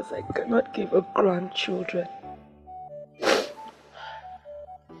because I cannot give her grandchildren.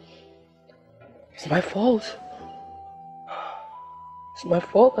 It's my fault. It's my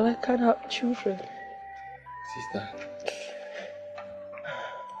fault that I can't have children. Sister.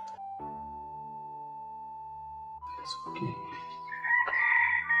 It's okay.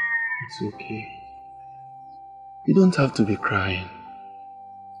 It's okay. You don't have to be crying.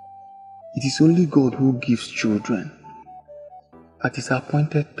 It is only God who gives children. At his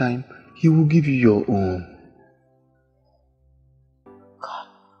appointed time, he will give you your own. God.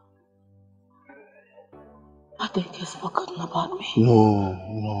 I think he's forgotten about me.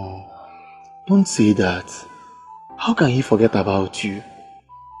 No. Don't say that. How can he forget about you?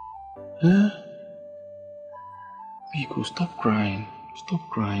 Huh? Biko, stop crying. Stop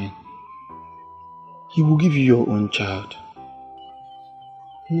crying. He will give you your own child.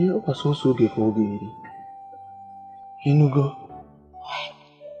 You go.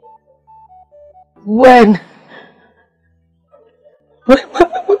 When?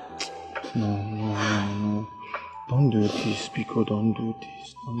 No. Don't do this, Biko. Don't do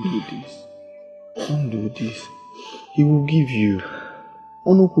this. Don't do this. He will give you.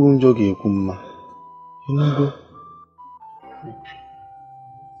 You go.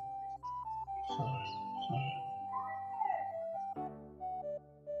 Sorry.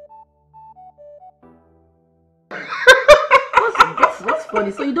 What's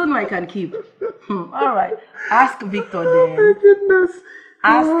funny? So you don't know I can keep? Alright. Ask Victor then. Oh my goodness.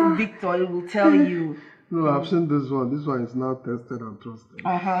 Ask Victor, he will tell you. No, I've seen this one. This one is now tested and trusted. So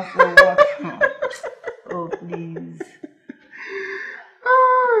what? Oh, please.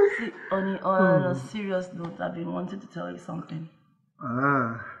 See, on a serious note, I've been wanting to tell you something.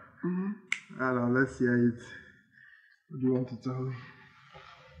 I don't know, let's hear it. What do you want to tell me?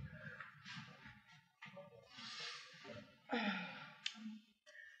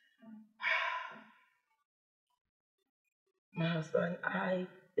 My husband, I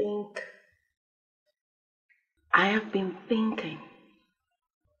have been thinking.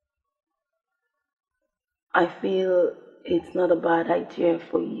 I feel it's not a bad idea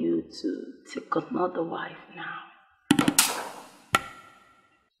for you to take another wife now.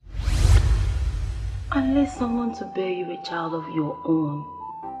 Unless someone to bear you a child of your own.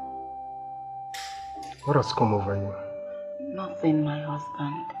 What has come over you? Nothing, my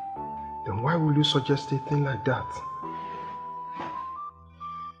husband. Then why will you suggest a thing like that?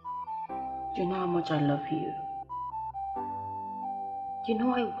 You know how much I love you. You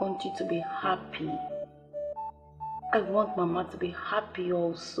know I want you to be happy. I want Mama to be happy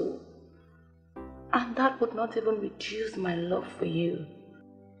also. And that would not even reduce my love for you.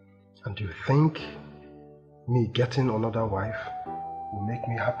 And you think me getting another wife will make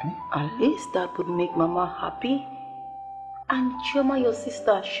me happy? At least that would make Mama happy. And Chioma, your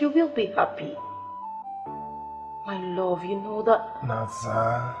sister, she will be happy. My love, you know that...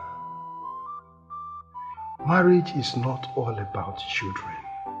 Naza, marriage is not all about children.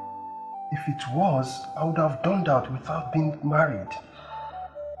 If it was, I would have done that without being married.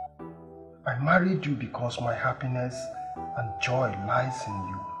 I married you because my happiness and joy lies in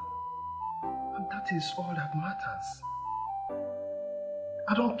you. And that is all that matters.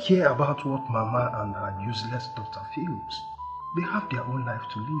 I don't care about what Mama and her useless daughter feels. They have their own life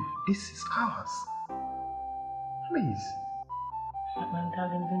to live. This is ours. Please. My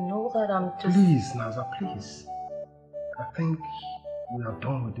darling, you know that I'm just... Please, Naza, please. I think we are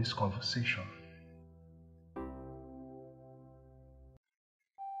done with this conversation.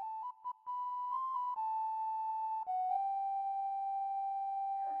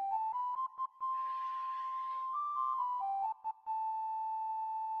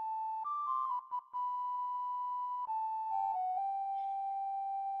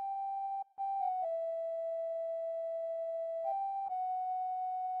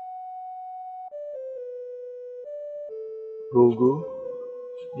 Gogo,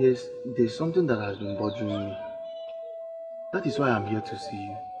 there's something that has been bothering me. That is why I'm here to see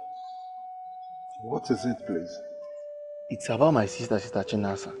you. What is it, please? It's about my sister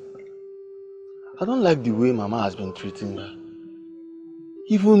Chinasa. I don't like the way Mama has been treating her.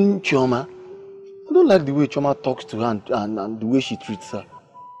 Even Chioma. I don't like the way Chioma talks to her and the way she treats her.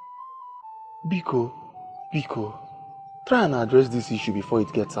 Biko, try and address this issue before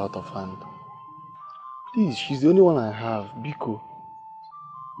it gets out of hand. Please, she's the only one I have. Biko.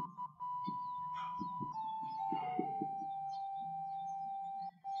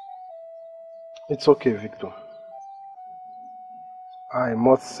 It's okay, Victor. I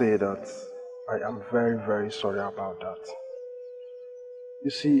must say that I am very, very sorry about that.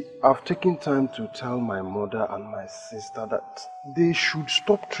 You see, I've taken time to tell my mother and my sister that they should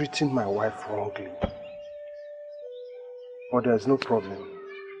stop treating my wife wrongly. But there's no problem.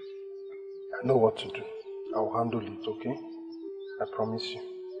 I know what to do. I'll handle it, okay? I promise you.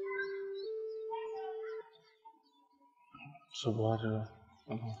 So, brother,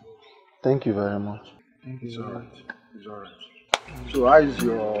 thank you very much. It's alright. It's alright. So, how is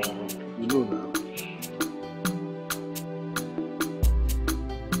your, now?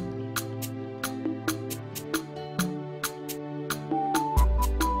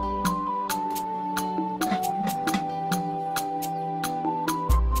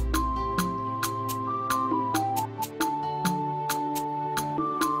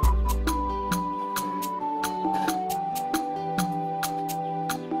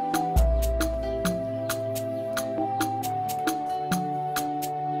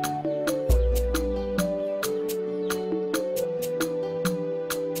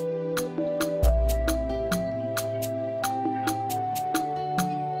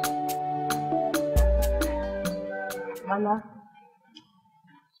 Mama,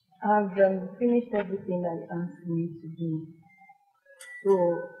 I've finished everything that you asked me to do. So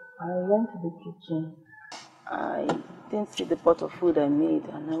I went to the kitchen. I didn't see the pot of food I made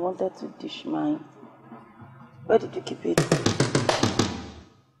and I wanted to dish mine. Where did you keep it?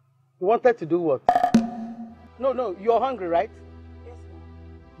 You wanted to do what? No, you're hungry, right? Yes, ma'am.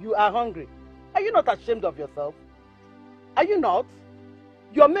 You are hungry. Are you not ashamed of yourself? Are you not?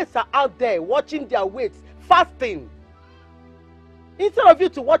 Your mates are out there watching their weights, fasting. Instead of you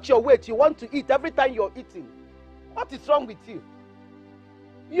to watch your weight, you want to eat every time you're eating. What is wrong with you?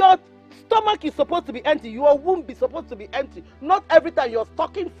 Your stomach is supposed to be empty. Your womb is supposed to be empty. Not every time you're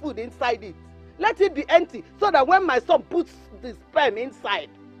stocking food inside it. Let it be empty so that when my son puts the sperm inside,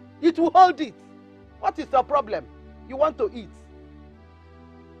 it will hold it. What is your problem? You want to eat.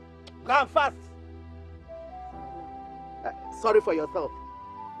 Go and fast. Sorry for yourself.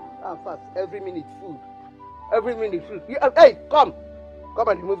 Go and fast. Every minute food. Every minute food. Hey, come. Come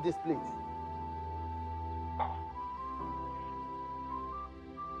and remove this plate.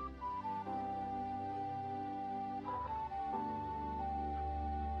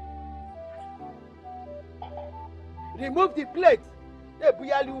 Remove the plate. Hey,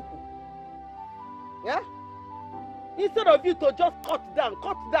 yeah? Instead of you to just cut down.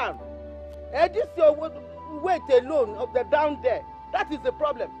 This your weight alone of the down there. That is the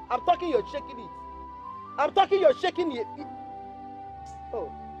problem. I'm talking, you're shaking it. I'm talking, you're shaking it. Oh,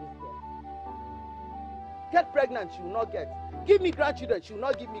 this girl. Get pregnant, she will not get. Give me grandchildren, she will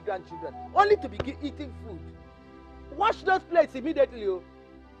not give me grandchildren. Only to be eating food. Wash those plates immediately. Oh.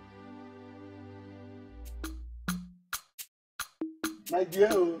 My dear,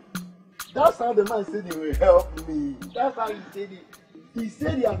 that's how the man said he will help me. That's how he said it. He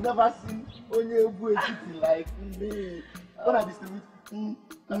said he has never seen Onyebu like me. When I distribute,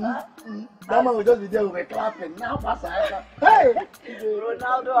 that man will just be there with a clapping. Now, Pastor, hey!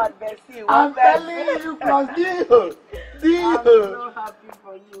 Ronaldo and Messi. I'm telling you, plus deal. I'm so happy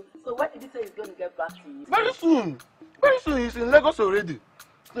for you. So when did he say he's going to get back to you? Very soon. Very soon. He's in Lagos already.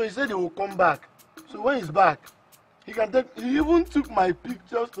 So he said he will come back. So when he's back, he can take. He even took my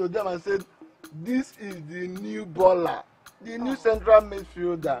pictures to them and said, "This is the new baller, the new central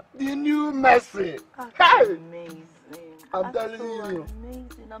midfielder, the new Messi." That's amazing. I'm telling you.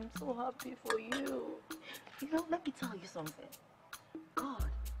 Amazing. I'm so happy for you. You know, let me tell you something. God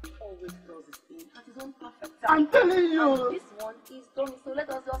always does his thing at his own perfect time. I'm telling you. And this one is done. So let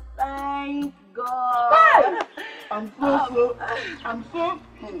us just thank God. I'm so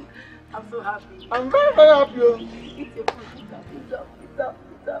happy. I'm very, very happy. Eat your food. Eat up.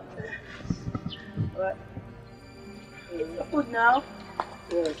 Alright. Eat your food now.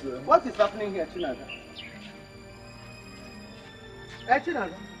 Yes, sir. What is happening here, Chinaza? Hey,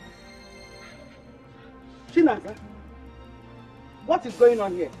 Chinaza, what is going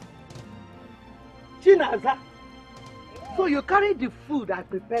on here? Chinaza, so you carried the food I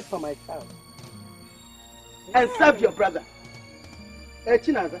prepared for my child and served your brother. Hey,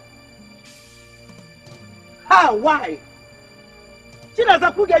 Chinaza. How? Why?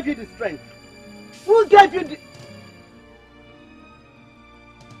 Chinaza, who gave you the strength? Who gave you the...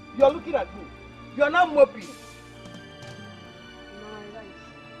 You're looking at me. You're not moping.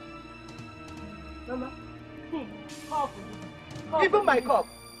 Mama, cup. Even my cup.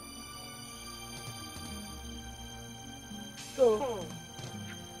 So,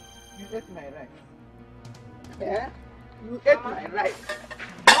 you ate my rice. Yeah? You ate my rice.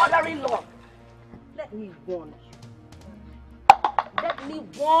 Mother-in-law, let me warn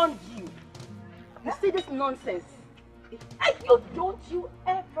you. You see this nonsense? Don't you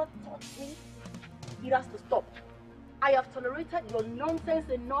ever touch me? It has to stop. I have tolerated your nonsense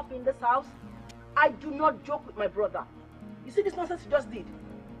enough in this house. I do not joke with my brother. You see this nonsense you just did?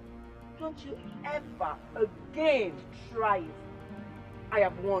 Don't you ever again try it. I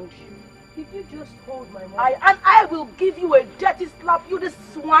have warned you. Did you just hold my mom? I will give you a dirty slap, you this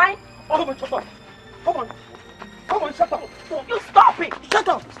swine. Oh, come on, shut up. Come on. Come on, shut up. You stop it. Shut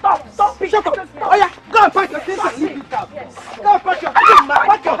up. Stop it. Shut up. Oh yeah, go and pack your things and leave this house. Yes. Go and pack your things.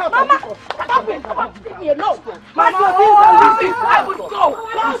 Pack your house. Mama, stop it. Leave me alone. Pack your things and leave this house. I would go.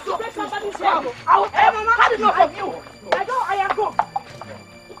 I will ever had enough of you. I am go.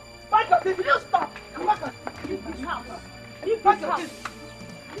 Pack your things. You stop. Leave this house. Leave Pack this your house. things.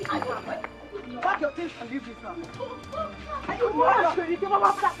 Pack your things and leave this house. Are you mad? Mama,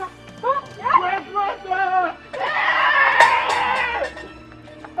 stop. My brother!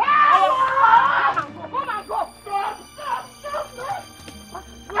 Come on, go! Stop!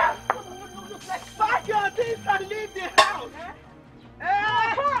 Pack your things and leave the house!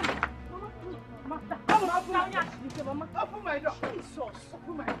 Come on, open my door! Jesus!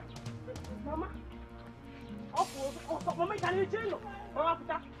 Open my door! Mama! Mama, can you jail? Mama,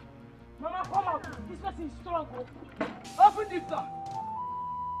 come out! This person is strong. Open this door!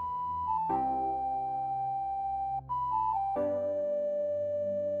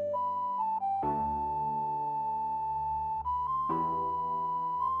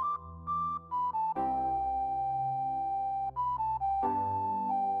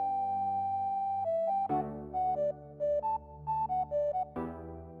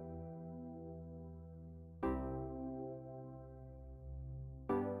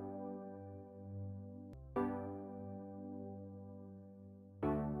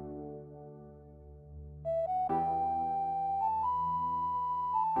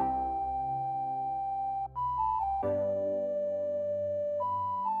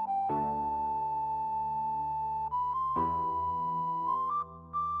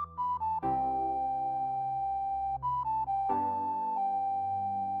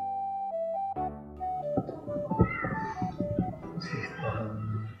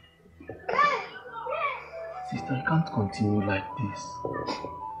 Sister, you can't continue like this.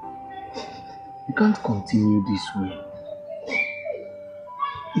 You can't continue this way.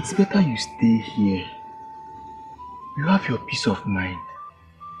 It's better you stay here. You have your peace of mind.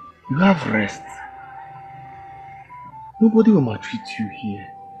 You have rest. Nobody will maltreat you here.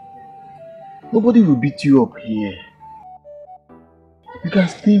 Nobody will beat you up here. You can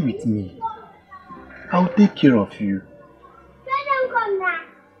stay with me. I'll take care of you.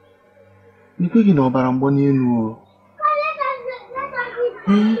 Nkwegi na ọbara mgbọ n'elu o.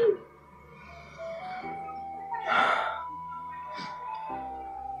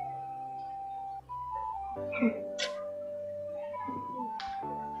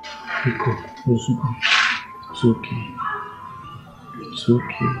 Nico, it's okay. It's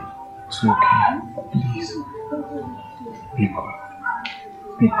okay. It's okay. Please. Nico.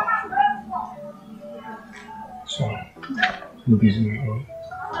 Nico. Sorry. I'm busy.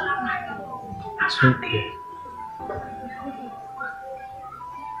 It's okay.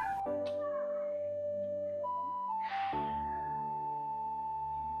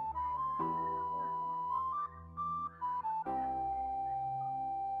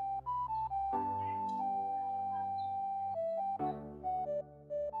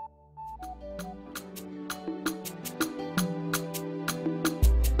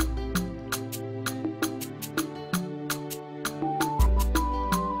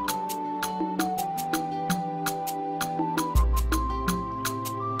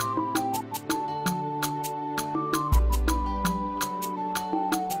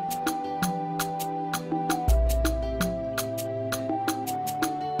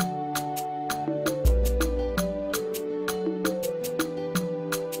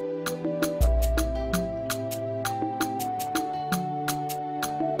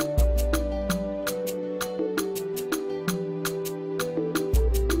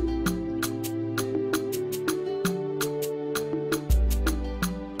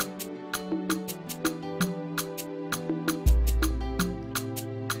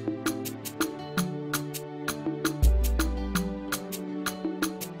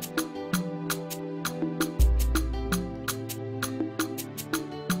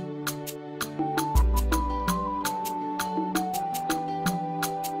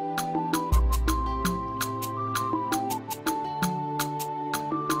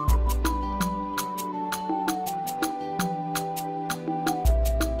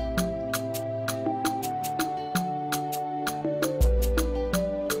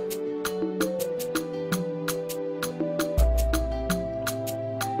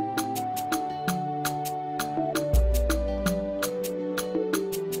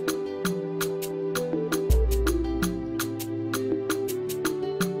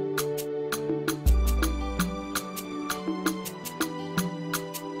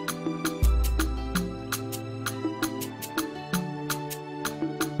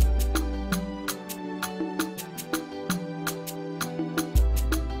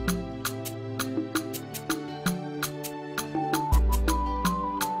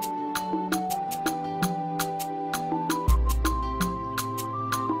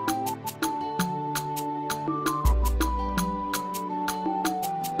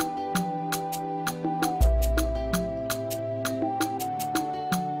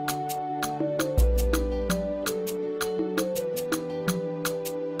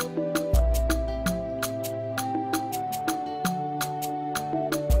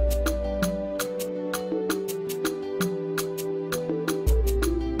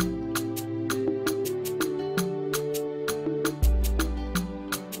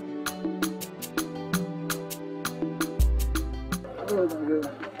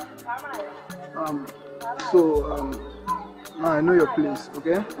 Now I know your place,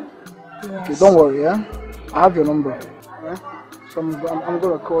 okay? Yes. Okay, don't worry, yeah? I have your number, alright? So I'm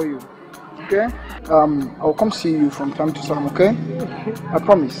gonna call you, okay? I'll come see you from time to time, okay? I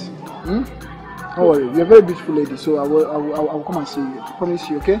promise. Hmm? Don't worry, you're a very beautiful lady, so I will come and see you. I promise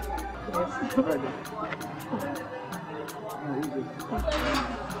you, okay? Yes. Alright then.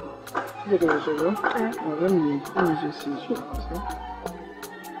 Let me just see you, okay?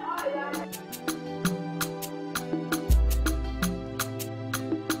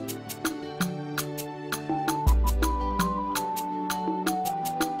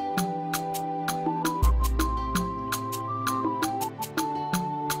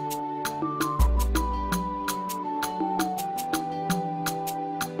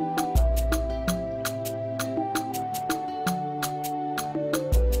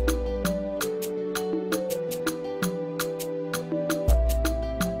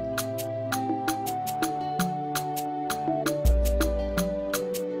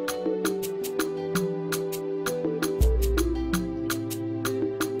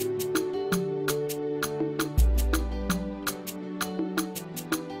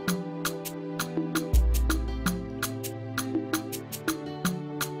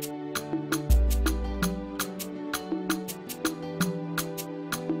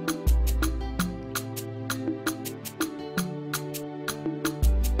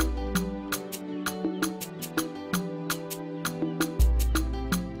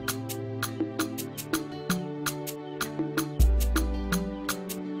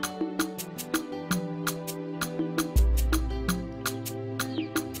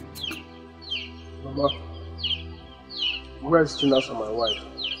 Where's Chinasa, my wife?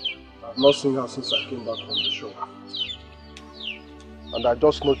 I've not seen her since I came back from the show. And I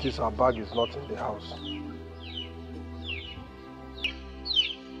just noticed her bag is not in the house.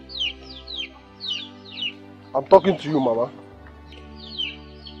 I'm talking to you, Mama.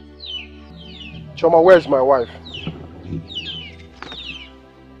 Choma, where's my wife?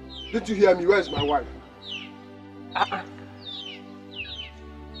 Did you hear me? Where's my wife?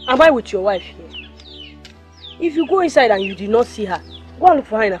 Am I with your wife here? If you go inside and you did not see her, go and look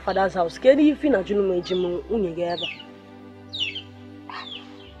for her in her father's house.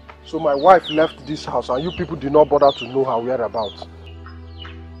 So my wife left this house and you people did not bother to know her whereabouts?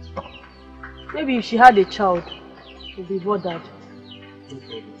 Maybe if she had a child, she'd be bothered.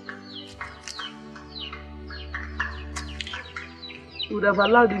 You would have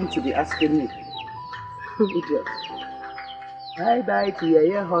allowed him to be asking me. Idiot. Bye bye to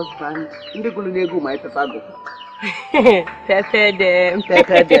your husband. My papa. Pepper them.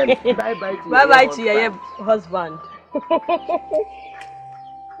 Pepper them. Bye bye to your husband.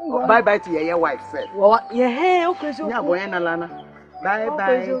 Bye bye to your wife, sir. Yeah, okay, so. Bye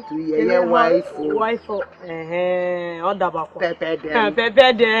bye to your wife. Wife. Pepper them.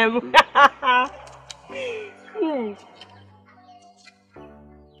 Pepper them.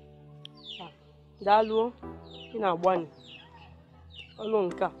 Dalu, ina gbani. Olu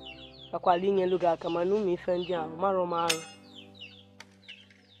nka. Akwali inye luga aka ma n'ụmụ ife ndị ahụ mara marụ.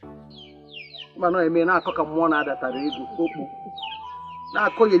 Mano eme na-akọ ka mmụọ na-adatara ego okpu.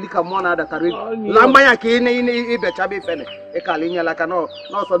 Na-akọ yeli ka mmụọ na-adatara ego. La mmanya ka ị ibechaba ifene. Ị ka ala inyela aka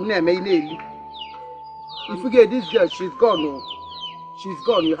n'ọsọ na-eme ị na-eli. If you get this girl, she's gone. No. She's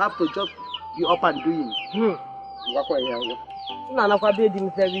gone. You have to just be up and doing. Wakwa ya. Na anakwa be di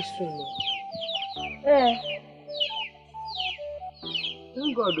very soon.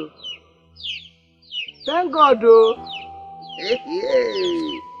 Thank God. Thank God. You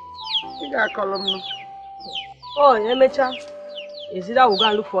got column. Oh, Emecha. Is it that we're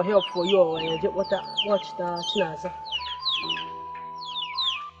going to look for help for you or watch the Chinaza?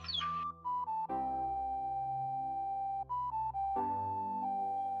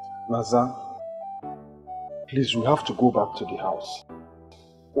 Naza, please, we have to go back to the house.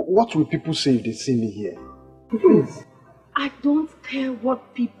 What will people say if they see me here? Please, I don't care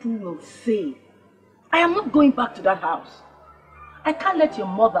what people will say. I am not going back to that house. I can't let your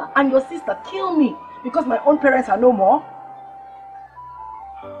mother and your sister kill me because my own parents are no more.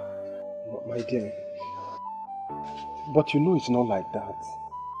 My dear, but you know it's not like that.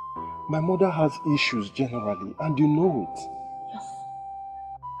 My mother has issues generally, and you know it. Yes,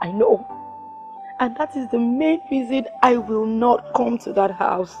 I know. And that is the main reason I will not come to that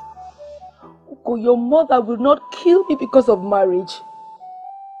house. Uko, your mother will not kill me because of marriage.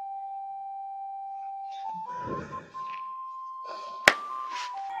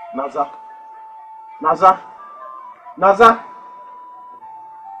 Naza! Naza! Naza!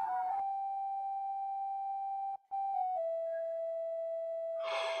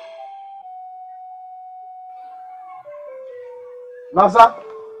 Naza!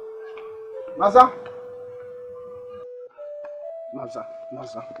 Naza! Naza,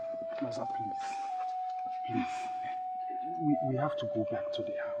 Naza, Naza, please. Please. We have to go back to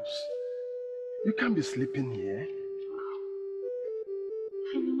the house. You can't be sleeping here.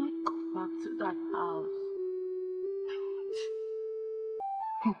 I will not go back to that house.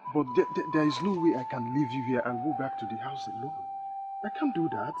 But there is no way I can leave you here and go back to the house alone. I can't do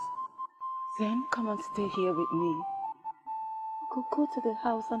that. Then come and stay here with me. Go to the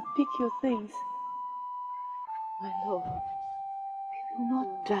house and pick your things. My love, we will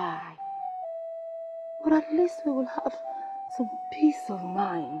not die. But at least we will have some peace of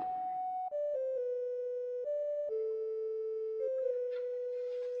mind.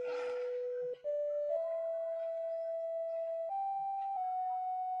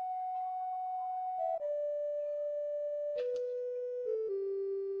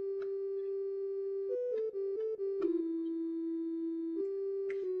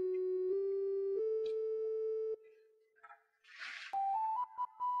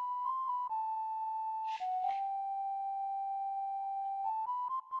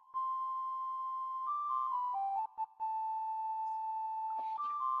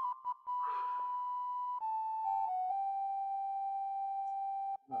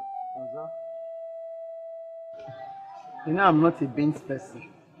 You know I'm not a beans person.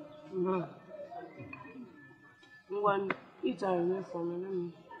 One, eat and remain for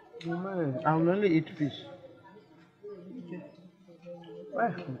me. Man, I will only eat fish. Why?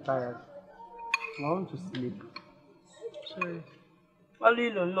 I'm tired. I want to sleep. Sorry. Only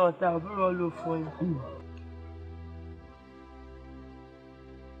you know that I'll be all over for you.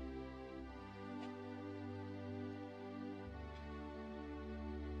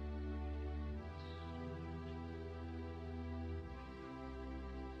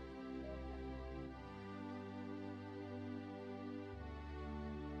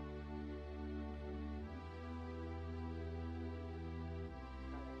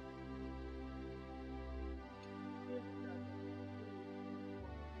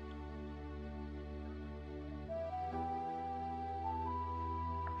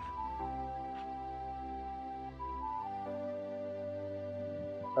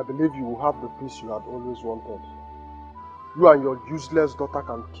 I believe you will have the peace you had always wanted. You and your useless daughter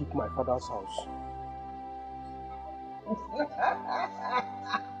can keep my father's house.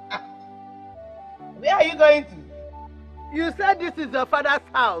 Where are you going to? You said this is your father's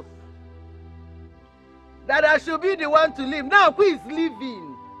house. That I should be the one to leave. Now who is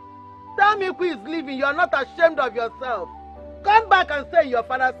leaving? Tell me who is leaving. You are not ashamed of yourself. Come back and stay in your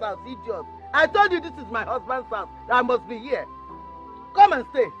father's house, idiot. I told you this is my husband's house. I must be here. Come and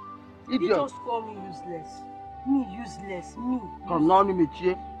stay, idiot. You just call me useless. Me useless. Me. Come now,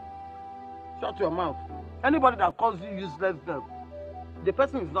 Michie. Shut your mouth. Anybody that calls you useless girl, the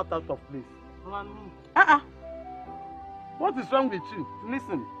person is not out of place. Me. What is wrong with you?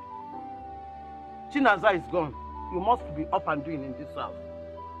 Listen. Chinaza is gone. You must be up and doing in this house.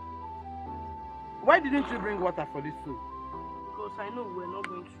 Why didn't you bring water for this soup? Because I know we're not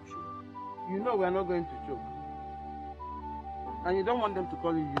going to choke. You know we're not going to choke. And you don't want them to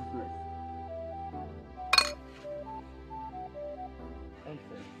call you useless.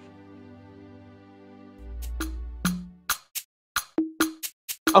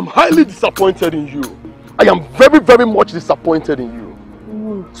 I'm highly disappointed in you. I am very, very much disappointed in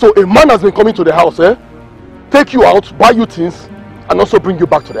you. So a man has been coming to the house, take you out, buy you things, and also bring you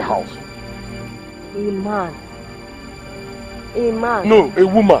back to the house. A man? A man? No, a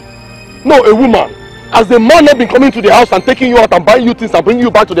woman. No, a woman. Has the man not been coming to the house and taking you out and buying you things and bringing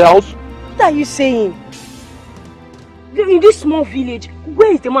you back to the house? What are you saying? In this small village,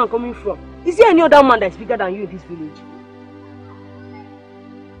 where is the man coming from? Is there any other man that is bigger than you in this village?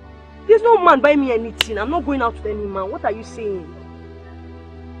 There's no man buying me anything. I'm not going out with any man. What are you saying?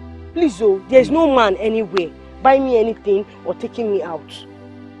 Please, oh, there's no man anywhere buying me anything or taking me out.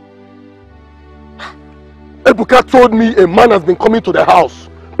 Ebuka told me a man has been coming to the house,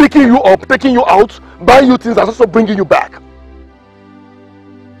 picking you up, taking you out, buying you things and also bringing you back.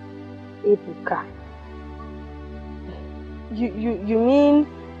 Ebuka? You mean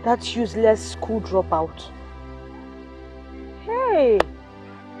that useless school dropout? Hey!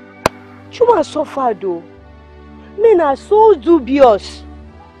 Chuma suffered though. Men are so dubious.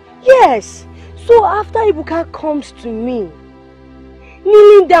 Yes. So after Ebuka comes to me,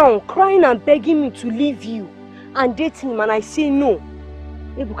 kneeling down, crying and begging me to leave you and date him, and I say no,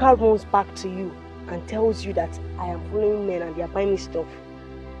 Ebuka runs back to you and tells you that I am following men and they are buying me stuff.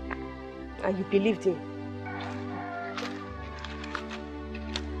 And you believed him.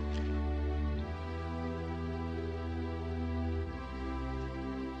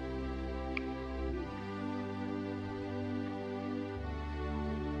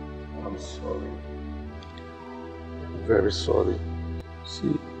 I'm sorry. I'm very sorry.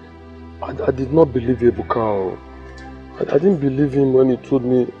 See, I did not believe Ebuka. I didn't believe him when he told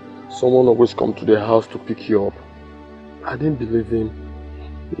me someone always come to their house to pick you up. I didn't believe him.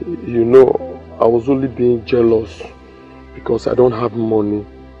 You know, I was only being jealous because I don't have money.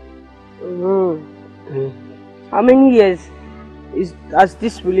 How many years has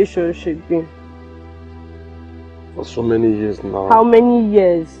this relationship been? For so many years now. How many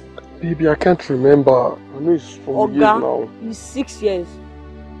years? Baby, I can't remember. I know it's from years now. It's 6 years.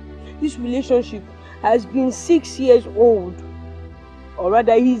 This relationship has been 6 years old. Or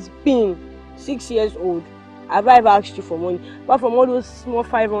rather, he's been 6 years old. Have I ever asked you for money? Apart from all those small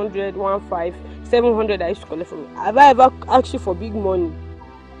 500, 700 I used to collect from you. Have I ever asked you for big money?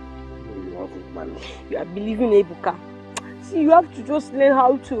 No, you haven't, my love. You are believing Ebuka. See, you have to just learn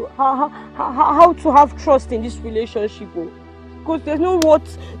how to have trust in this relationship. Because there's no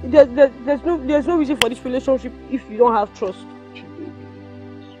no reason for this relationship if you don't have trust.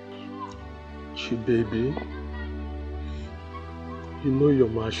 Baby, you know you're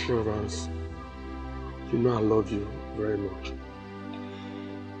my assurance. You know I love you very much.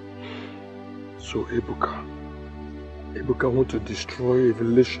 So Ebuka want to destroy a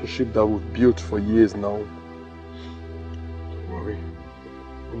relationship that we've built for years now. Don't worry.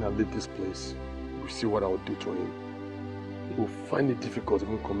 When I leave this place, we'll see what I'll do to him. He will find it difficult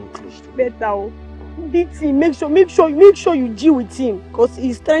even coming close to me. Better. Beat him. Make sure you deal with him, because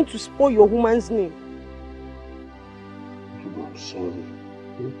he's trying to spoil your woman's name. I'm sorry.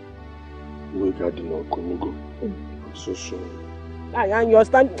 I'm so sorry. And you're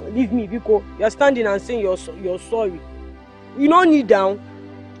standing, leave me, Biko. You're standing and saying you're sorry. You don't kneel down.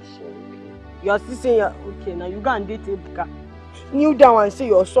 Sorry. You're still saying, okay, now you go and date Ebuka. Kneel down and say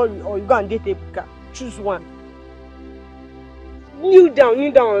you're sorry, or you go and date Ebuka. Choose one. Kneel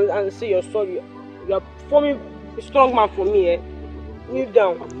down and say you're sorry. You're forming a strong man for me, eh? Kneel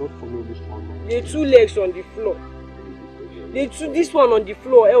down. I'm not forming this strong man. There are 2 legs on the floor. This one on the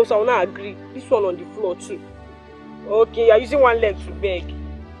floor, else I will not agree. This one on the floor too. Okay, you're using 1 leg to beg.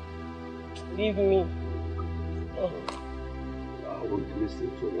 Leave me. I won't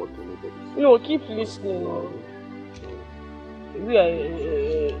listen to what anybody says. No, keep listening. We are.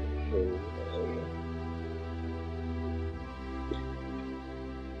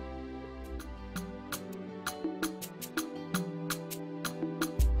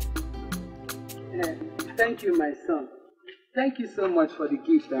 Thank you, my son. Thank you so much for the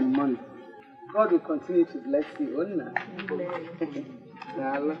gift and money. God will continue to bless you.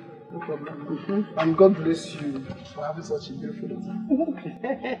 No problem. And God bless you for having such a beautiful daughter.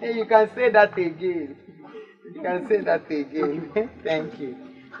 You can say that again. You can say that again. Thank you.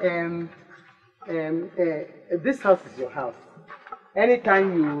 This house is your house.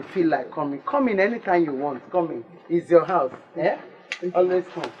 Anytime you feel like coming, come in anytime you want. Come in. It's your house. Eh? Always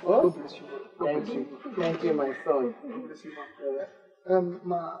come. Oh? God bless you. Thank you. Thank you, my son. God bless you, I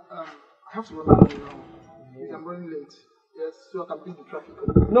have to run away now. I'm running late. Yes, so I can beat the traffic.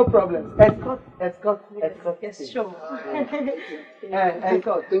 No problem. Escort. Yes, sure.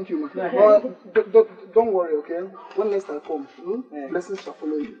 Escort. Thank you, ma. Well, don't worry, okay? When next I come, blessings shall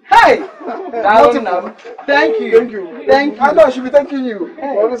follow you. Hey! Nothing now. Thank you. Thank you. Thank you. I know I should be thanking you for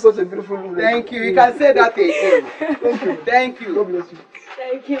having such a beautiful lady. Thank you. You can say that again. Thank you. Thank you. God bless you.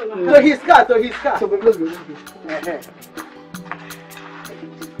 Thank you. To his car. So, let's go.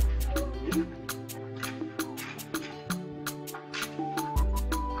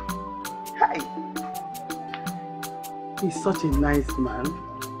 He's such a nice man.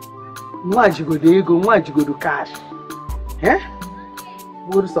 Mwajigodo ego, mwajigodo cash. Eh?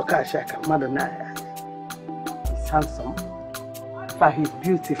 What is the cash? He's handsome, but he's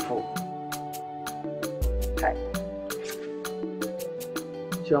beautiful. Hi.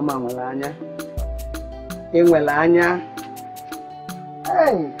 Chioma nwere anya. Enwere anya.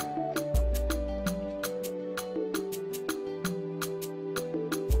 Hey.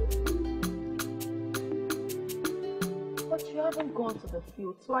 Gone to the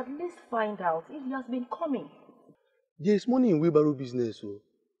field, so at least find out if he has been coming. There is money in wheelbarrow business, so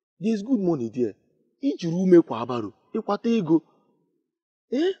there is good money there. Each room make wheelbarrow, ego.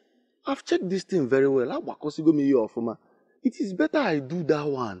 Eh? I've checked this thing very well. It is better I do that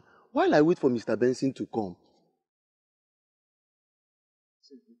one while I wait for Mr. Benson to come.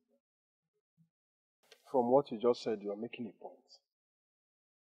 From what you just said, you are making a point.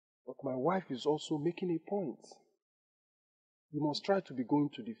 But my wife is also making a point. You must try to be going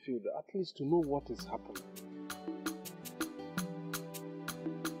to the field, at least to know what is happening.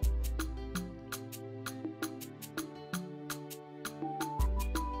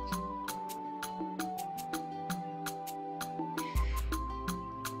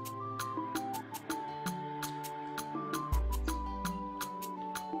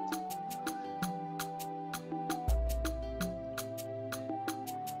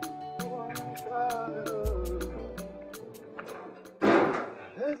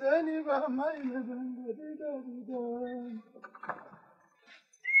 Hi,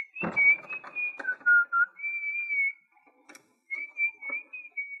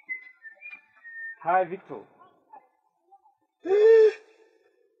 Victor. Good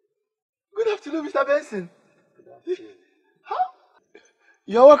afternoon, Mr. Benson.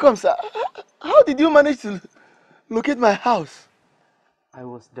 You're welcome, sir. How did you manage to locate my house? I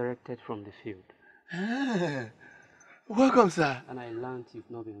was directed from the field. Welcome, sir. And I learned you've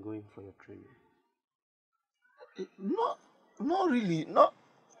not been going for your training. Not really. Not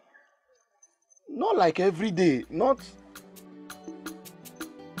like every day. Not.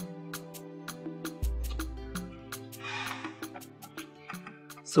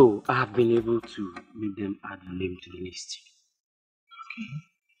 So I have been able to make them add your name to the list. Okay.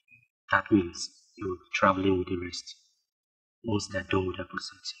 That means you're traveling with the rest once they're done with their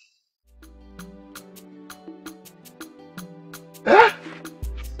process.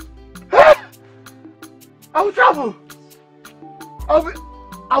 I will travel. I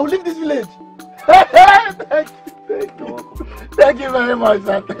will leave this village. Thank you. Thank you very much,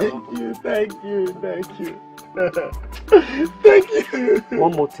 sir. Thank you. Thank you.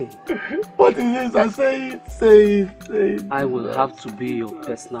 One more thing. What is this? I say it. I will have to be your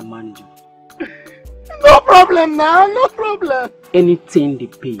personal manager. No problem now, no problem. Anything they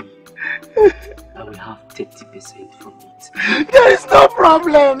pay, I will have 30% from it. There is no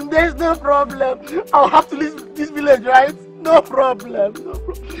problem. I'll have to leave this village, right? No problem.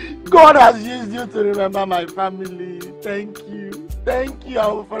 God has used you to remember my family. Thank you. I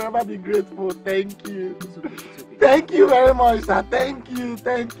will forever be grateful. Thank you. It's okay. Thank you very much, sir. Thank you.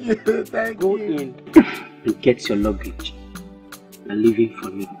 Go in and get your luggage. You're leaving for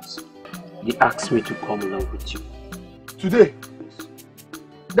Lagos. They asked me to come along with you. Today?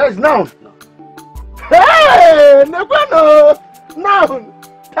 That is now? No. Hey! No! Now!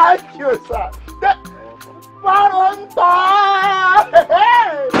 Thank you, sir.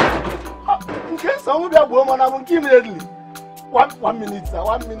 Hey! In case someone be a woman, I will give immediately. 1 minute, sir.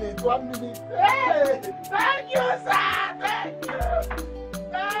 1 minute. Hey! Thank you, sir.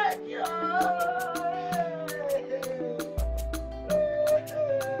 Thank you.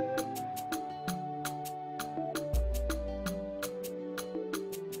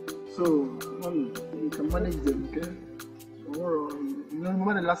 So, you can manage them, okay? Tomorrow,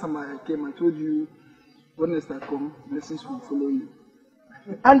 remember the last time I came, I told you when next I come, blessings will follow you.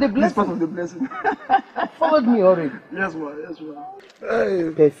 And the This blessing part of the blessing. followed me already. Yes, ma.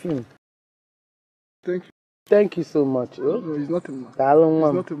 Hey, Perfume. thank you. Thank you so much. Oh? No, it's nothing, ma.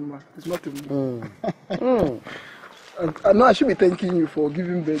 It's nothing, ma. And now I should be thanking you for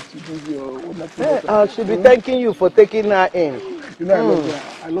giving birth to this your wonderful daughter. I should be thanking you for taking her in. You know, I love her.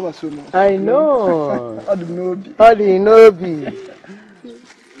 I love her so much. I know. How do you know? How do you know, B?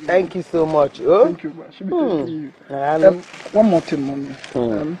 Thank you so much. Oh? Thank you, ma. I should be thanking you. And One more thing, mommy.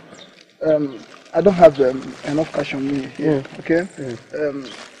 I don't have enough cash on me here, okay?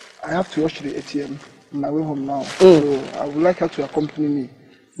 I have to rush to the ATM on my way home now. So I would like her to accompany me,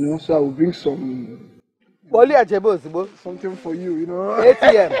 so I will bring something for you,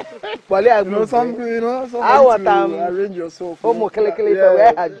 ATM. something, something I want to arrange yourself. ATM.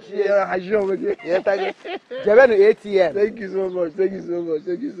 Thank you so much.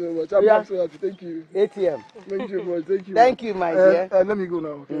 I'm so happy. Thank you. ATM. Thank you so much. Thank you, my dear. Let me go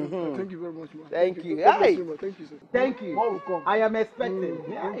now, okay? Thank you very much, ma. Thank you. Thank you so much. Thank you, sir. Thank you. More will come. I am expecting.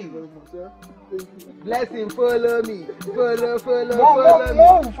 Thank you very much, sir. Thank you. Blessing, follow me. Follow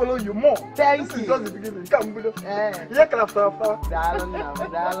More will follow you, more. Thank This is you. just the beginning. Come, below. Eh. Yeah, can after.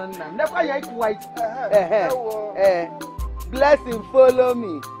 Darling, never yet white. Blessing, follow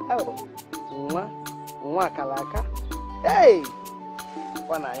me. Oh, Mwa kalaka. Hey,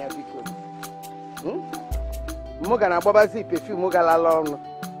 one I have because. Moga na baba si perfume moga la long.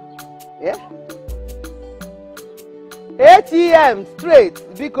 Yeah. ATM straight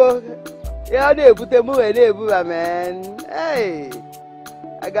because yeah they put a move man. Hey,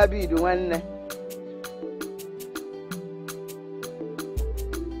 I got be the one.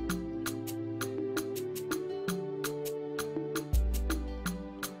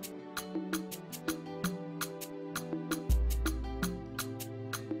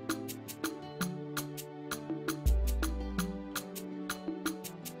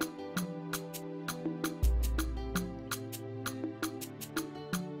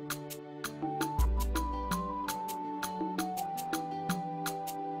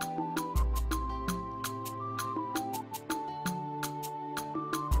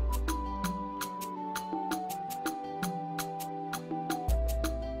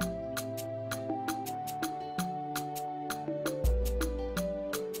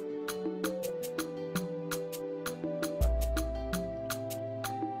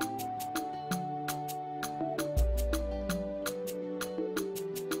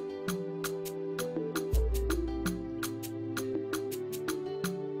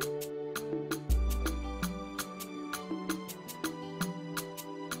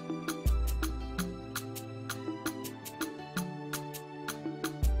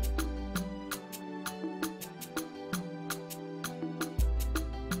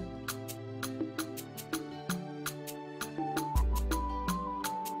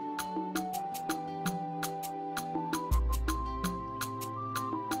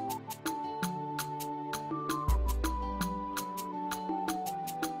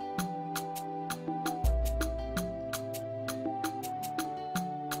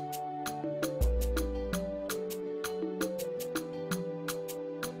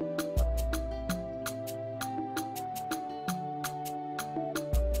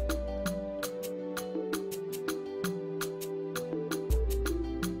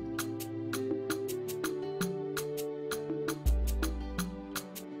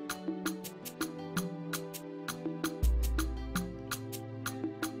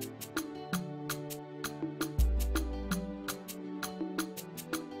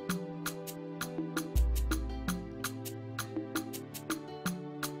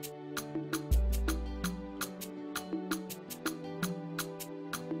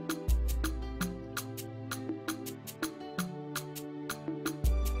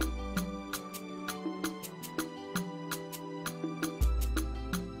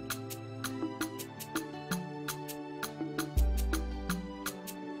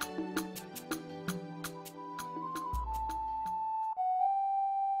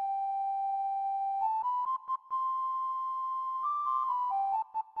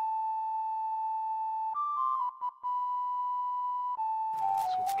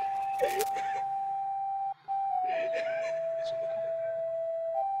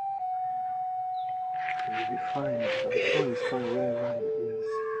 You'll be fine. I'm sure he's fine wherever he is.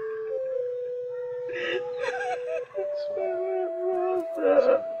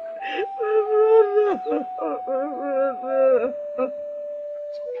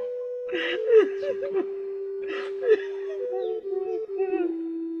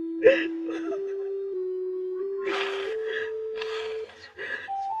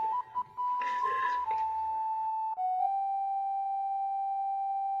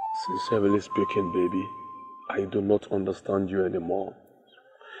 Sincerely speaking, baby, I do not understand you anymore.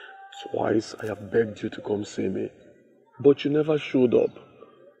 Twice I have begged you to come see me, but you never showed up.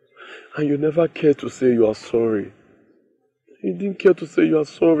 And you never cared to say you are sorry. You didn't care to say you are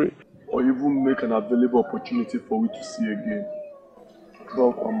sorry. Or even make an available opportunity for me to see again.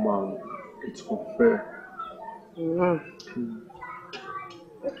 Oh, come on. It's unfair.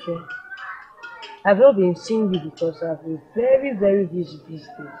 Okay. I've not been seeing you because I've been very, very busy these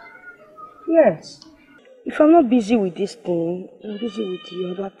days. Yes. If I'm not busy with this thing, I'm busy with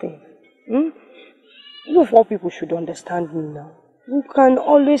the other thing. You know what people should understand me now. You can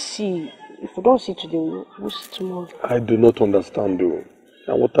always see. If we don't see today, we'll see tomorrow. I do not understand though.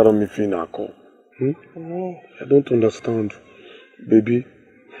 And what are me feeling I don't understand. Baby,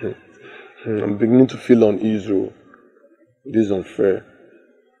 I'm beginning to feel uneasy. This is unfair.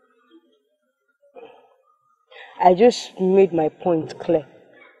 I just made my point clear.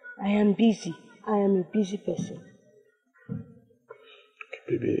 I am busy. I am a busy person.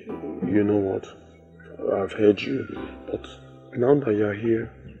 Baby, you know what? I've heard you, but now that you're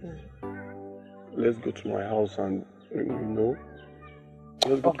here, let's go to my house and,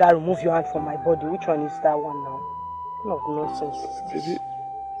 let's go. Okay, remove your hand from my body. Which one is that one now? Not nonsense.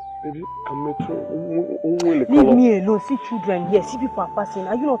 Baby, I'm not leave me alone. See children here. See people are passing.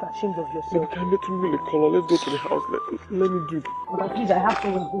 Are you not ashamed of yourself? Baby, can you color? Let's go to the house. Let me do it. But please, I have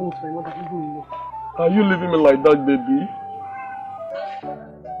someone going with my mother. Leave me alone. Are you leaving me like that, baby?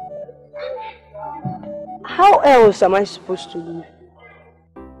 How else am I supposed to live?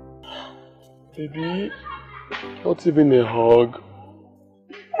 Baby, not even a hug.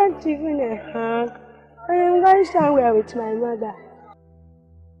 Not even a hug. I am going somewhere with my mother.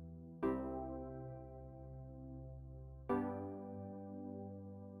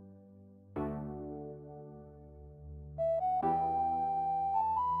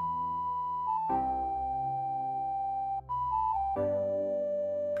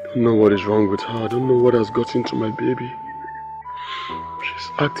 I don't know what is wrong with her. I don't know what has got into my baby.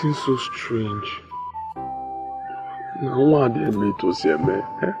 She's acting so strange.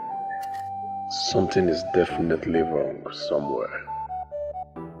 Something is definitely wrong somewhere.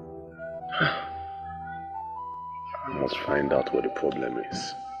 I must find out what the problem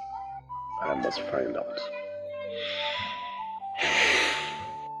is. I must find out.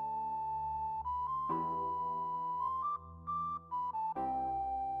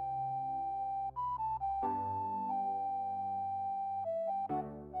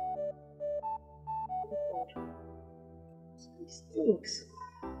 Stinks.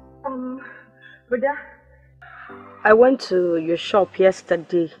 Brother, I went to your shop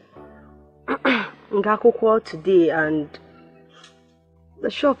yesterday, Ngakukwa today, and the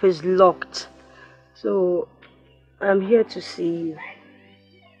shop is locked. So I'm here to see you.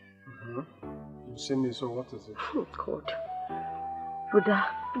 You see me, so what is it? Oh God. Brother,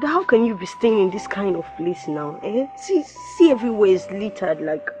 how can you be staying in this kind of place now? Eh? See everywhere is littered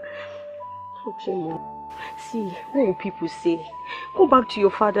like... See, what will people say? Go back to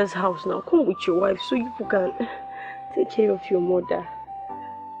your father's house now. Come with your wife so you can take care of your mother.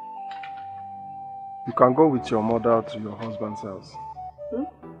 You can go with your mother to your husband's house.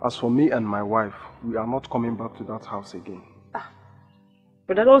 As for me and my wife, we are not coming back to that house again.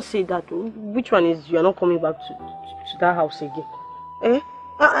 But I don't say that. Which one is you are not coming back to that house again? Eh?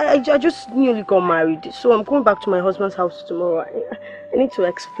 I just newly got married, so I'm going back to my husband's house tomorrow. I need to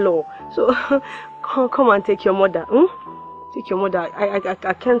explore. So come and take your mother. Take your mother.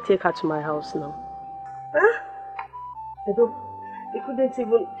 I can't take her to my house now. Huh? They couldn't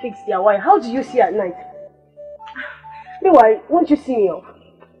even fix their wire. How do you see at night? Meanwhile, won't you see me off?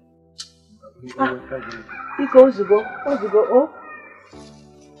 He goes to go. Wants to go. Oh.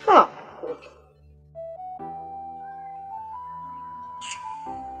 Ah.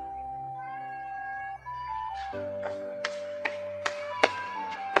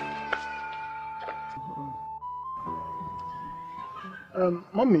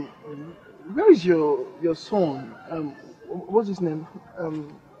 Mommy, where is your son? What's his name?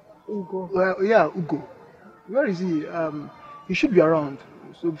 Ugo. Yeah, Ugo. Where is he? He should be around.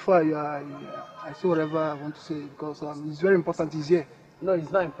 So before I say whatever I want to say because it's very important. He's here. No,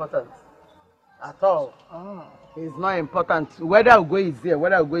 it's not important at all. Ah. It's not important. Whether Ugo is here,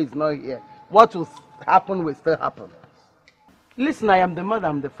 whether Ugo is not here, what will happen will still happen. Listen, I am the mother,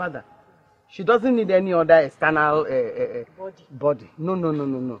 I'm the father. She doesn't need any other external body.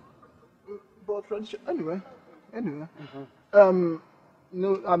 No. But anyway.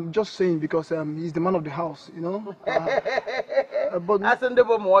 No, I'm just saying because he's the man of the house, you know. But I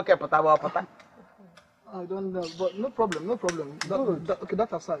don't know, but no problem. Okay,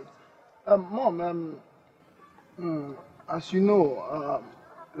 that aside. Mom, as you know,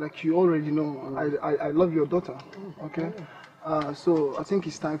 like you already know, I love your daughter. Okay, so I think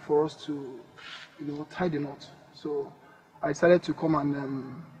it's time for us to, tie the knot. So I decided to come and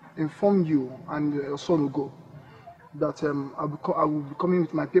inform you and your son Ugo that I will be coming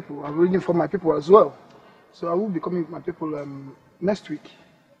with my people. I'm reading for my people as well. So I will be coming with my people next week.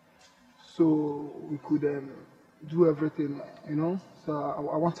 So we could do everything, So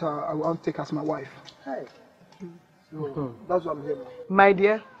I want to take her as my wife. Hey. So that's what I'm here. My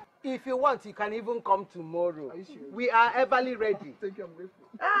dear, if you want, you can even come tomorrow. Are you serious? We are everly ready. Thank you, I'm grateful.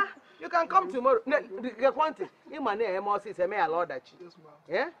 You can come tomorrow. Get one thing. You man, MOC say me allow that. Yes, ma'am.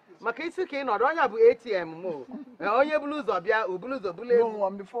 Yeah? Makisi ke no don't have ATM mo. Onye blues obia, blues obule. No,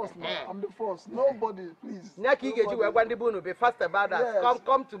 I'm the first, man. I'm the first. Nobody, please. Nyaki geji we gwandi bunu be fast about that. Yes.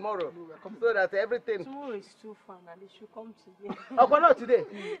 Come tomorrow. So that everything. Tomorrow is too fun and they should come today. Oh, not today.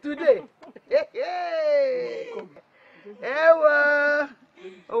 Today. Hey. Ewa.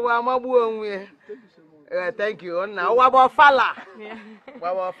 Oh, amabu onwe. Thank you. Now, wabo fala.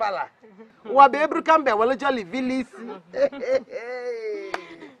 Wabo fala. Wabe ebru kambe wale jolly villis.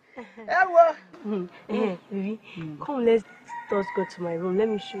 Ewa. Baby, come let's go to my room. Let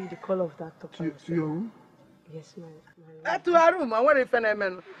me show you the color of that top. To your room? Yes, my To our room. I want to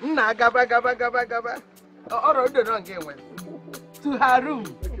phenomenon. Na gaba. Oro do not get one. To her room.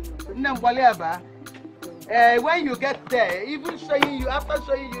 Nambwaliaba. When you get there, even after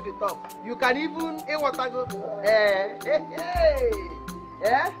showing you the top, you can even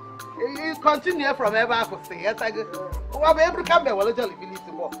you continue from ever I could say. Yes, I go. What be able to come there? Well, jolly feel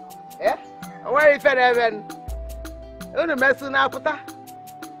it more. Where if even? You know, mess na puta.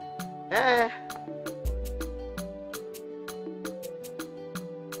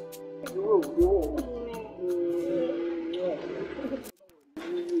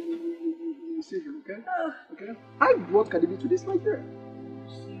 Okay? I brought Kadibi to this Nigeria.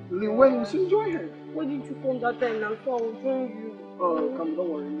 When you should enjoy her. Why didn't you come that time now? So I will join you. Oh, come, don't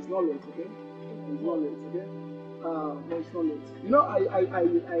worry. It's not late, okay? It's not late, okay? No, it's not late. You know, I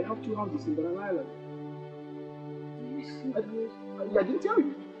have 2 houses in Banana Island. I didn't tell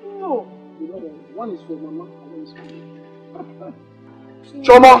you. No. You know, one is for Mama and one is for me.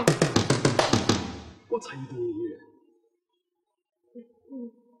 Choma! What are you doing here?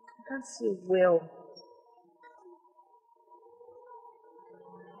 I can't see well.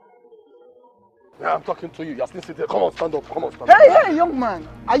 Yeah, I'm talking to you. You're still sitting there. Come on, stand up. Come on, stand up. Hey, young man.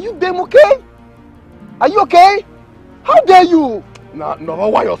 Are you damn okay? Are you okay? How dare you? No,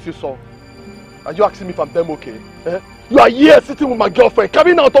 why you still so? Are you asking me if I'm damn okay? Eh? You are here sitting with my girlfriend,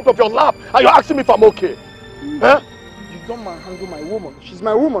 coming on top of your lap, and you're asking me if I'm okay. Eh? You don't handle my woman. She's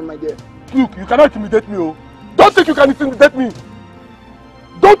my woman, my dear. Look, you cannot intimidate me, oh. Don't think you can intimidate me.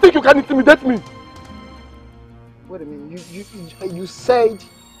 Don't think you can intimidate me. Wait a minute. You said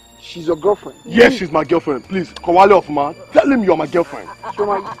she's your girlfriend. Yes, she's my girlfriend. Please, Kowale of man, tell him you're my girlfriend.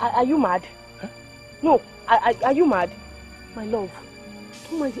 Are you mad? Huh? No, are you mad? My love,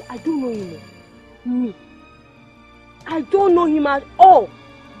 I don't know him. Me. I don't know him at all.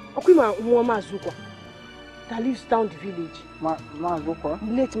 Okuma Mazuka that lives down the village. Mazuka?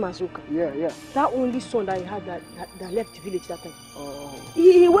 Late Mazuka. Yeah. That only son that he had that left the village that time. Oh.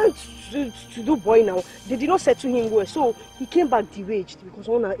 He went to do boy now. They did not settle him well, so he came back deranged because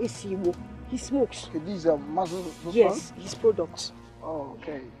on a AC he smokes. Okay, these are Mazuka's yes, his products. Oh,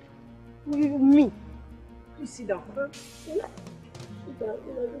 okay. Me. Please sit down.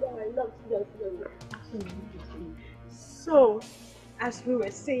 So, as we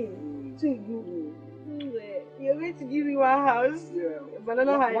were saying to you, you're going to give me one house. Yeah.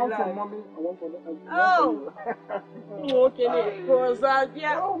 Banana one for mommy and one for the oh! Okay, yeah.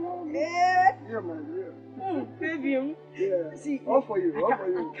 Yeah, man, baby. Yeah. See, all for you. I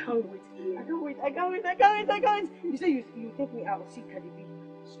can't wait. You say you take me out, see Cardi B.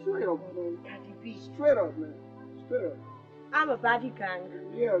 Straight up, man. Cardi B. Straight up, man. Straight up. I'm a baddie gang.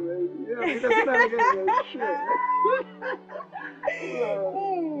 Yeah, man. Yeah, you can say that again, man. Shit.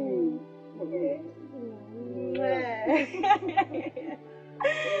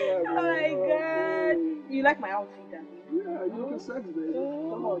 like my outfit? Yeah, you looking sexy, baby.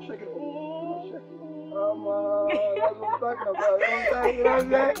 Come on, shake it for me. Come on, that's what I'm talking about. You know what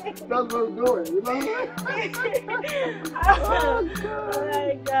I'm saying? That's what I'm doing. You know what I'm saying? Oh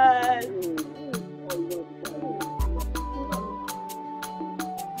my God.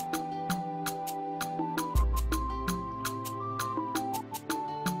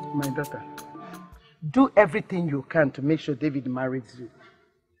 My daughter, do everything you can to make sure David marries you.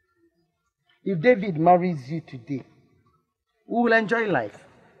 If David marries you today, we will enjoy life.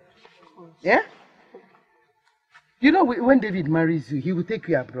 Yeah? You know, when David marries you, he will take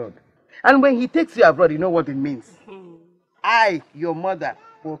you abroad. And when he takes you abroad, you know what it means? I, your mother,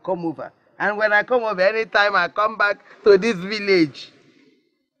 will come over. And when I come over, anytime I come back to this village,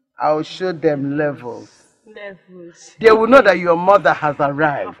 I'll show them levels. Levels. They will know that your mother has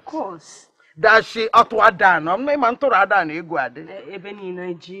arrived. Of course. That she Otwadan. I'm not even told Adan Iguade. Even in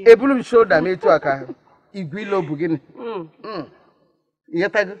Nigeria. Ebulu show them to aka Igwilo bugin.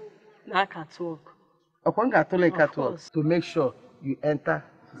 Yetago. Na catwalk. Upon Gatole catwalk to make sure you enter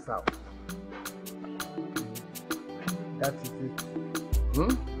the south. That is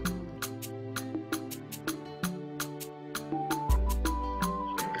it.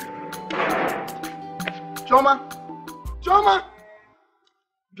 Choma! Choma!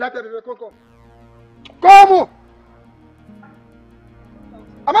 Black baby, come. Come!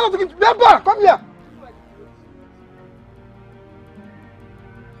 I'm not talking to you. Come here!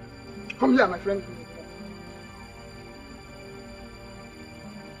 Come here, my friend.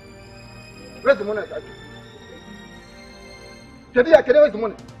 Where's the money I got you? Kedia, where's the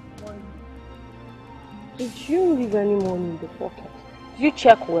money? Did you leave any money in the pocket? Did you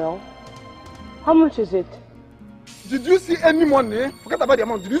check well? How much is it? Did you see any money? Forget about the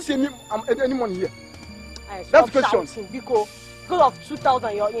amount. Did you see any money here? That's the question. Because of 2,000,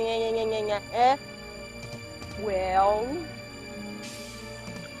 eh? Well,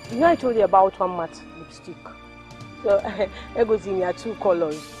 you know I told you about one matte lipstick. So it goes in your 2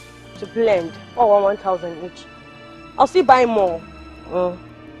 colors to blend. All 1,000 each. I'll still buy more.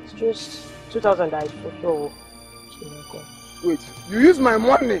 It's just 2,000 that is for sure. Wait, you use my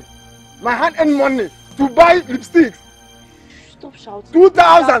money, my hand-earned money, to buy lipsticks? Stop shouting.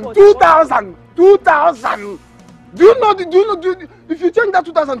 2,000! 2,000! 2,000! Do you know, if you change that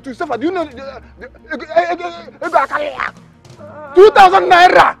 2,000 to Sefa, do you know 2,000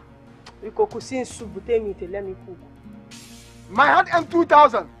 naira? You cook sin soup, let me cook. My hand-earned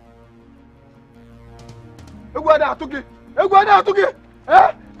 2,000. Egwada atuki.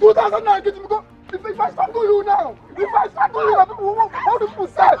 Eh? 2,000 naira, get me go. If I strangle you now, how do people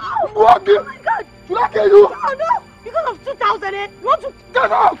say? Oh my God! Should I kill you? Oh no! Because of 2,000, eh? You want to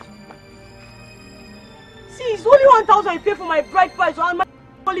get out? See, it's only 1,000 you pay for my bride price, so I'm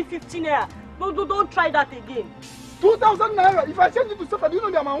only 15 naira. Don't try that again. 2,000 naira. If I change it to Sefa, do you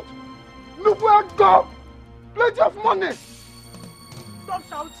know the amount? Look where I go. Plenty of money. stop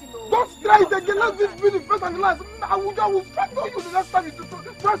shouting. Oh. Don't try it again. Let this be the first and the last. I will strangle you the next time you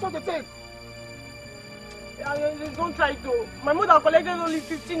try something. Don't try it though. My mother collected only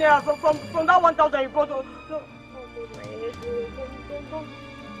 15 naira from that 1,000 you brought. No. Don't.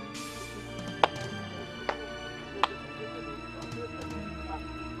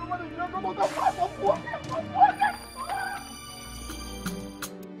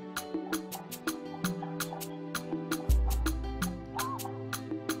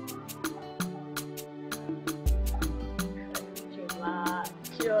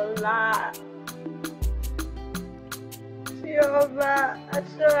 Chioma,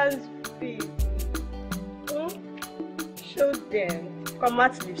 assurance fee. Show them.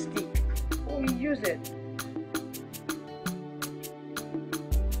 Matte lipstick. We use it.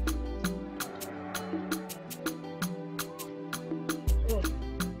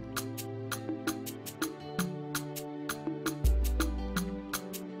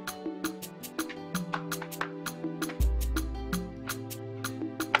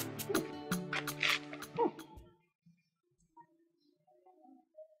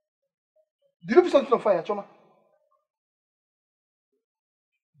 Did you put something on fire, Choma?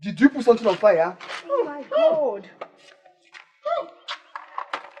 Did you put something on fire? Oh my God.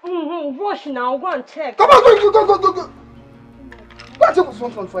 Rush now, go and check. Come on, go. Go and check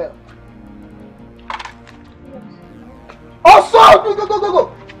something on fire. Also,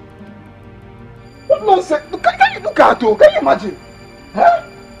 go. What nonsense? Can you look at it? Can you imagine? Huh?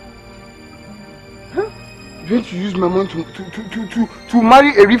 You want to use my money to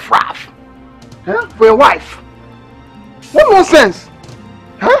marry a riffraff? Huh? For a wife? What nonsense?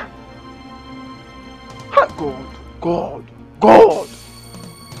 Huh? God.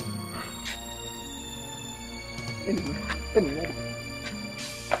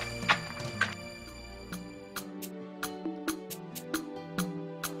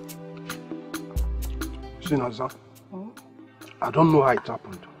 See, Naza, I don't know how it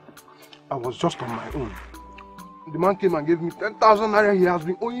happened. I was just on my own. The man came and gave me 10,000 naira. He has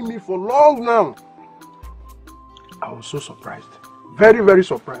been owing me for long now. I was so surprised. Very, very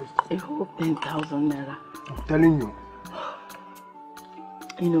surprised. A whole 10,000 naira. I'm telling you.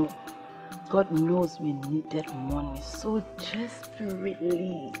 You know, God knows we needed money so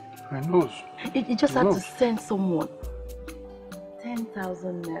desperately. I knows. You just had to send someone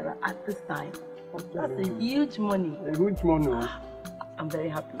 10,000 naira at this time. That's a huge money. A huge money. I'm very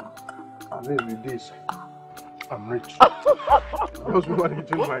happy. At least with this, I'm rich. Just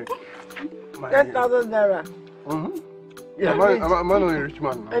managing my 10,000 naira. Yeah, I'm not a rich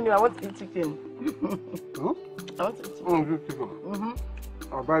man now. Anyway, I want to eat chicken. I want to eat chicken.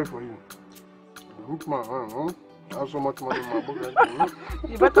 I'll buy it for you. Rich man, I have so much money in my pocket.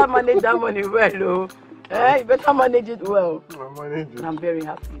 You better manage that money well, though. You better manage it well. I manage it. I'm very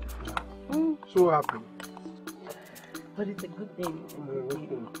happy. So happy. But it's a good thing. It's a good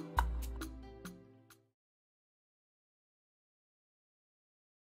thing.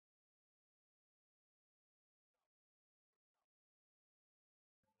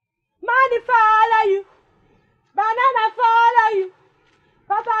 Money follow you, banana follow you,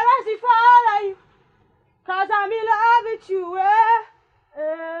 paparazzi follow you, 'cause I'm in love with you,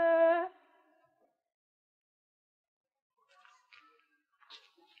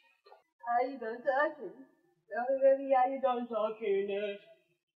 Are you done talking? Baby, are you done talking?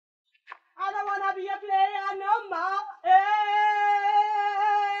 I don't wanna be a player no more,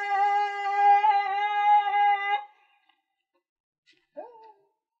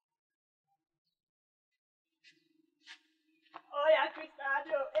 Oh yeah,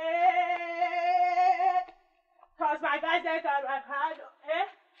 Cristiano, 'cause my guys they got my card,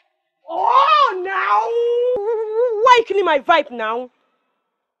 Oh, now! Why you killing my vibe now?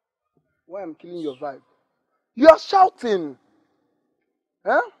 Why I'm killing your vibe? You are shouting.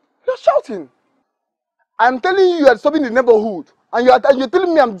 Huh? You're shouting. I'm telling you are disturbing the neighborhood. And you're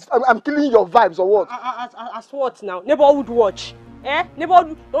telling me I'm killing your vibes or what? As what now? Neighborhood watch.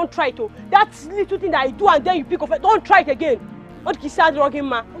 Neighborhood, don't try to. That little thing that I do and then you pick up it. Don't try it again. Don't kiss that drugging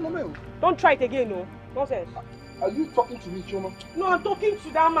man. No. Don't try it again, no. Nonsense. Are you talking to me, Choma? No, I'm talking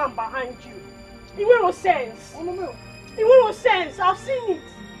to that man behind you. It makes no sense. No. It makes no sense. I've seen it.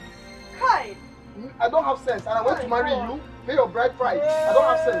 Hi. I don't have sense, and I want to marry you. Pay your bride price. I don't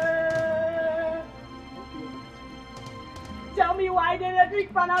have sense. Tell me why they don't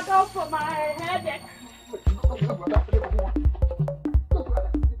drink Panadol for my headache.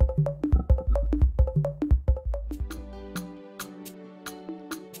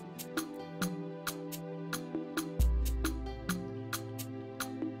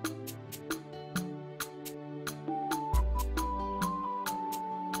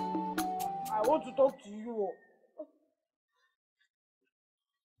 I want to talk to you.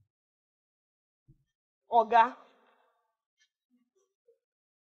 Oga.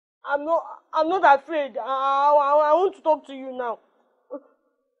 I'm not afraid. I want to talk to you now.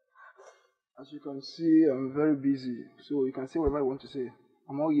 As you can see, I'm very busy, so you can say whatever you want to say.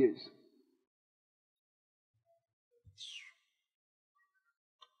 I'm all ears.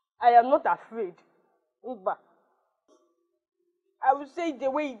 I am not afraid. Uba. I will say it the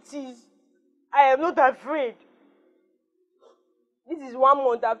way it is. I am not afraid. This is 1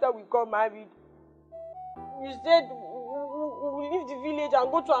 month after we got married. You said we leave the village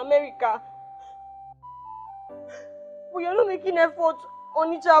and go to America. But you're not making effort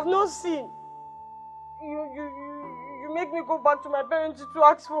on it. I have not seen. You make me go back to my parents to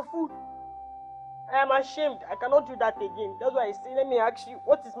ask for food. I am ashamed. I cannot do that again. That's why I say, let me ask you,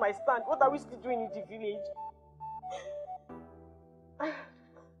 what is my stand? What are we still doing in the village?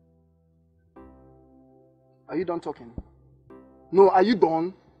 Are you done talking? No, are you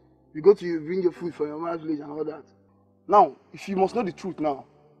done? You bring your food from your mom's village and all that. Now, if you must know the truth now,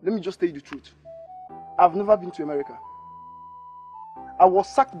 let me just tell you the truth. I've never been to America. I was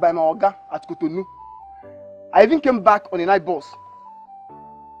sacked by my Oga at Cotonou. I even came back on a night bus.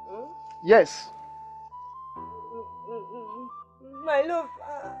 Yes. My love,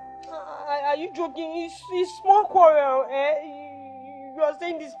 are you joking? It's small quarrel, You are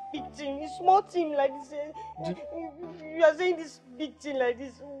saying this big thing. It's small thing like this. You are saying this big thing like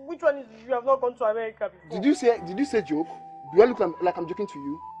this. Which one is you have not gone to America before? Did you say joke? Do I look like I'm joking to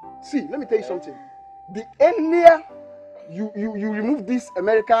you? See, let me tell you something. The earlier you remove this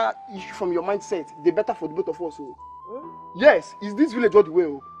America issue from your mindset, the better for the both of us. Yes, is this village what the way?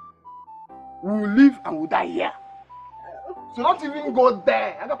 We will live and we'll die here. So don't even go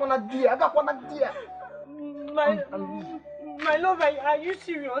there. I got one idea. My love, are you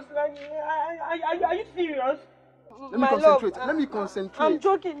serious? Like, are you serious? Let me concentrate. Let me concentrate. I'm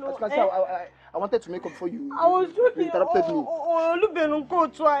joking. No, As you can see, I wanted to make up for you. I was joking. You interrupted me.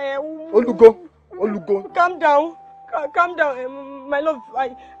 Olugo. Calm down. Calm down. My love,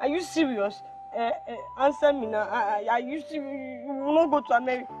 are you serious? Answer me now. Are you serious? You will not go to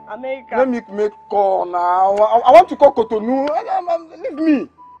America. Let me make call now. I want to call Cotonou. Leave me.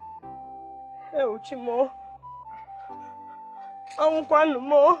 Hey, Uchimo. I won't call no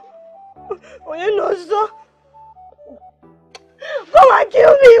more. Oh, you know so. Come and kill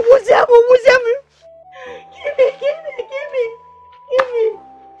me. Who's Give me.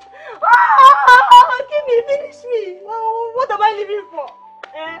 Ah, give me, finish me. What am I living for?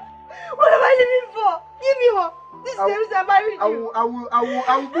 What am I living for? Give me one. This is am I with you? I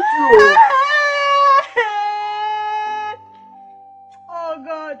will beat you. Oh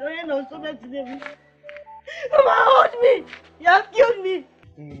God, oh you know so bad today. Come on, hold me. You have killed me.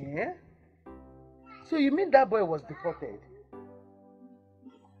 Yeah? So you mean that boy was deported?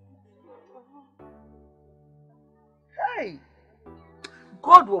 Hey!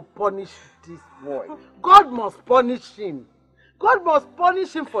 God will punish this boy. God must punish him. God must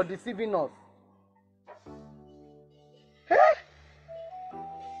punish him for deceiving us. Hey!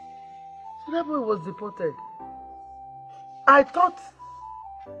 So that boy was deported. I thought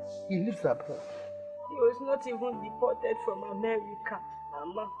he lives abroad. He was not even deported from America,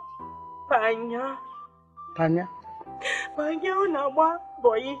 Mama. Panya. Panya? Panya unawa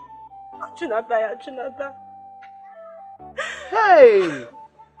boy. Achunata. Hey!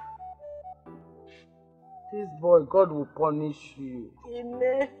 This boy, God will punish you.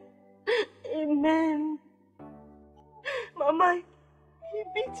 Amen. Mama, he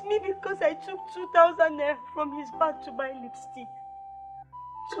beat me because I took 2,000 naira from his bag to buy lipstick.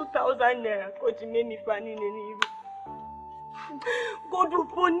 2,000 naira. God will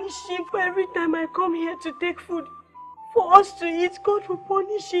punish him for every time I come here to take food. For us to eat, God will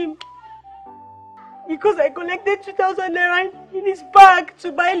punish him. Because I collected 2,000 naira in his bag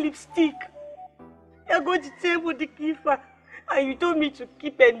to buy lipstick. I go to table the keeper and you told me to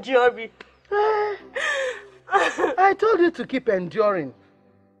keep enduring. I told you to keep enduring.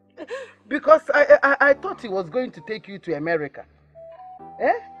 Because I thought he was going to take you to America.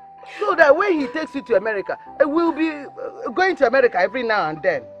 Eh? So that when he takes you to America, we'll be going to America every now and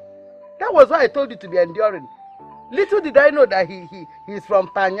then. That was why I told you to be enduring. Little did I know that he's from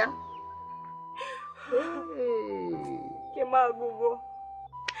Tanya. Kemagugo.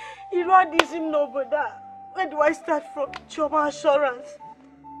 You know this him no but that. Where do I start from? Choma Assurance.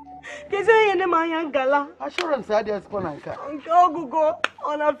 Kese yene mayangala. Assurance had your sponanka. Ogugo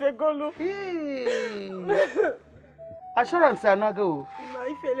ona fegolu. Assurance anago.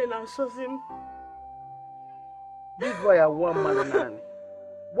 My feeling assume. This boy a one man.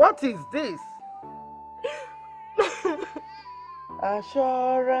 What is this?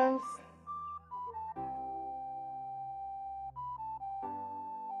 Assurance.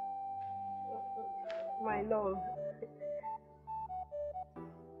 My love,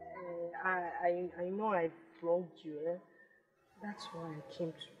 I know I've wronged you. That's why I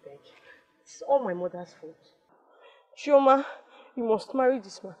came to beg. It's all my mother's fault. Chioma, you must marry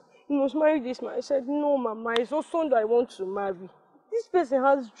this man. You must marry this man. I said, no, Mama, it's not son that I want to marry. This person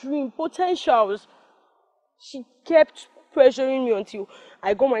has dream, potentials. She kept pressuring me until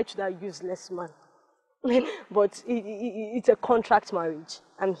I got married to that useless man. But it's a contract marriage.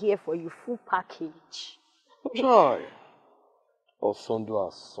 I'm here for you, full package. Chai, Osondo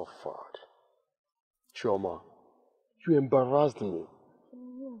has suffered. Chioma, you embarrassed me.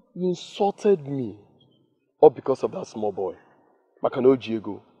 You insulted me. All because of that small boy. Makano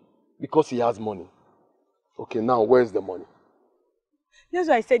Diego. Because he has money. Okay, now where's the money? That's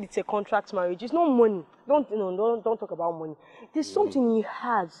why I said it's a contract marriage. It's not money. Don't talk about money. There's something he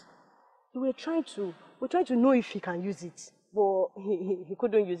has. We're trying to know if he can use it, but he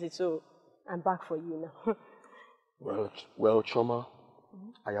couldn't use it, so I'm back for you now. Well, Choma,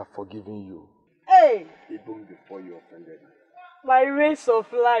 I have forgiven you. Hey! Even before you offended me. My race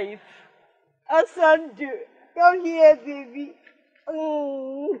of life. Asandu, come here, baby.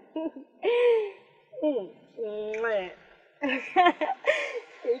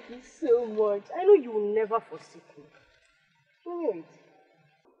 Thank you so much. I know you will never forsake me. Wait.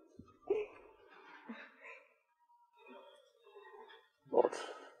 But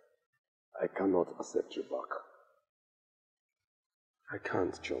I cannot accept you back. I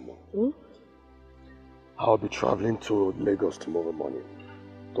can't, Choma. I'll be traveling to Lagos tomorrow morning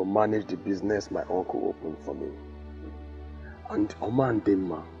to manage the business my uncle opened for me. And Oma and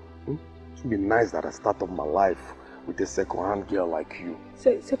Dema, it would be nice that I start off my life with a second-hand girl like you.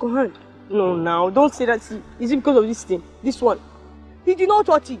 Second hand? No, now, don't say that. See, is it because of this thing? This one? He did not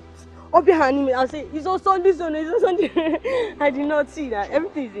touch it. Up behind me, I say, it's also this one, it's also this. I did not see that.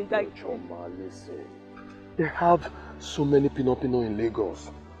 Everything is intact. Choma, listen. They have so many Pino in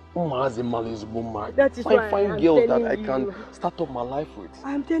Lagos. That is why fine I'm girls that telling I you. can start up my life with.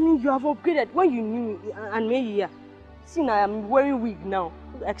 I'm telling you, I've upgraded. When you knew me and me here, see now I'm wearing wig now,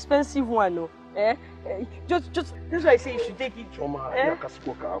 expensive one, no. Just that's why I say you should take it. Choma,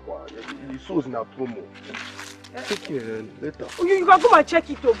 the souls in a promo. Take care later. Oh, you can come and check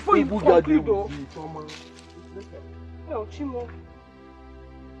it though before you conclude though. Choma. No, Chimo.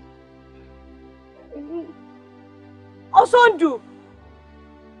 Osondu,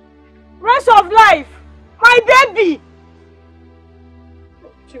 rest of life, my baby.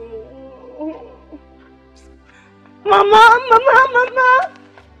 Chimo. Mama.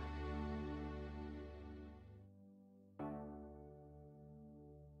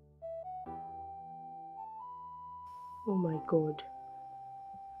 Oh my God.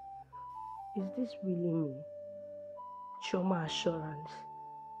 Is this really me? Choma assurance.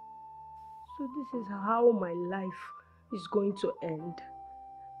 So this is how my life is going to end.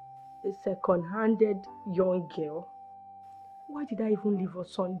 A second-handed young girl. Why did I even leave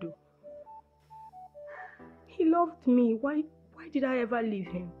Osondu? He loved me. Why did I ever leave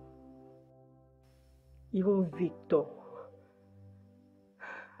him? Even Victor.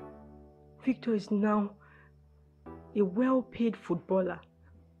 Victor is now a well-paid footballer.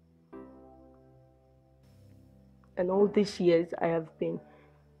 And all these years I have been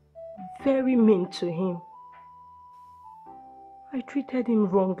very mean to him. I treated him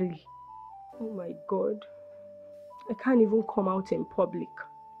wrongly. Oh my God. I can't even come out in public.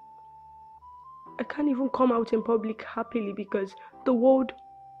 I can't even come out in public happily because the world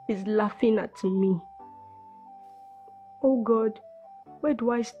is laughing at me. Oh God, where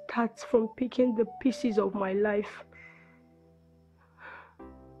do I start from picking the pieces of my life?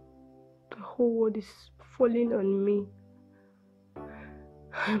 The whole world is falling on me.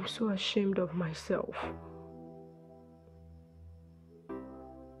 I'm so ashamed of myself.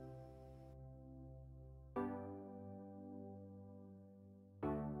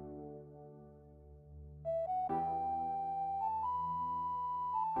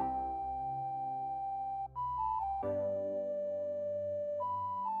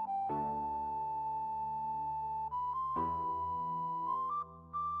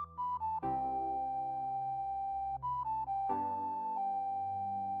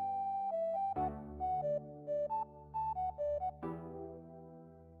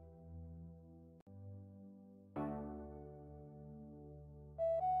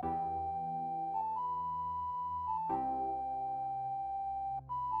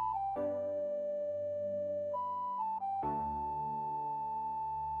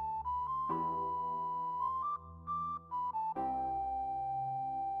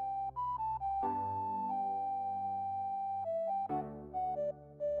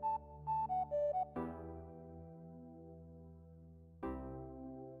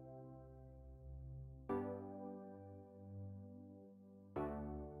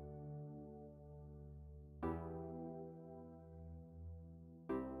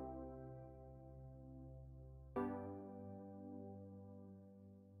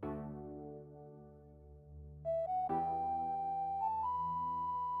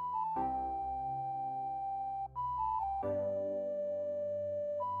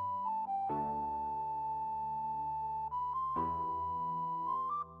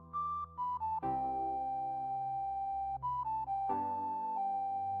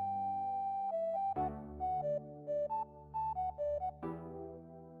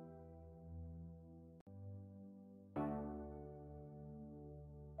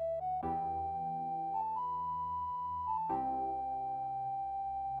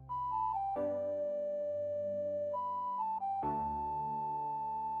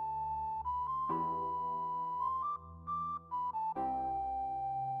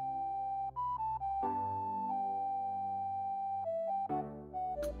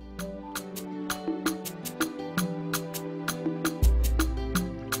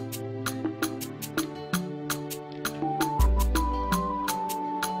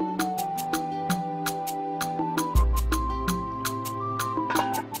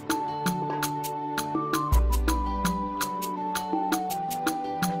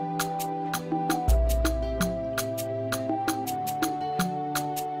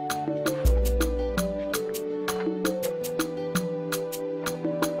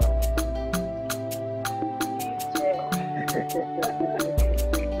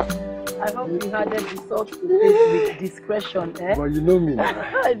 you added the salt to taste with discretion, eh? But you know me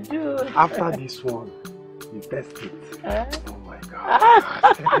now. I do. After this one, you test it. Oh my God.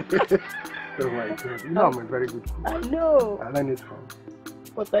 Oh my God. You know I'm a very good cook. I know. I learned it from.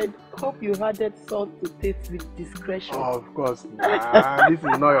 But I hope you added salt to taste with discretion. Oh, of course. Nah, this is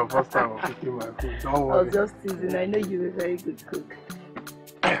not your first time of cooking my food. Don't worry. I was just teasing. I know you're a very good cook.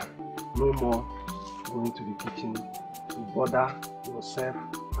 No more going to the kitchen to bother yourself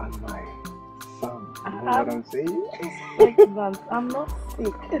and my son. You know what I'm saying? Excellent. I'm not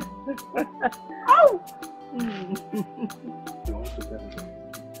sick. Ow! You want to tell me?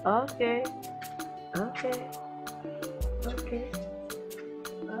 Okay. Okay. Okay.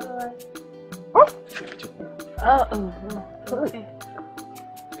 Alright. Okay.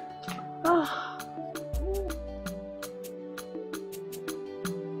 Oh.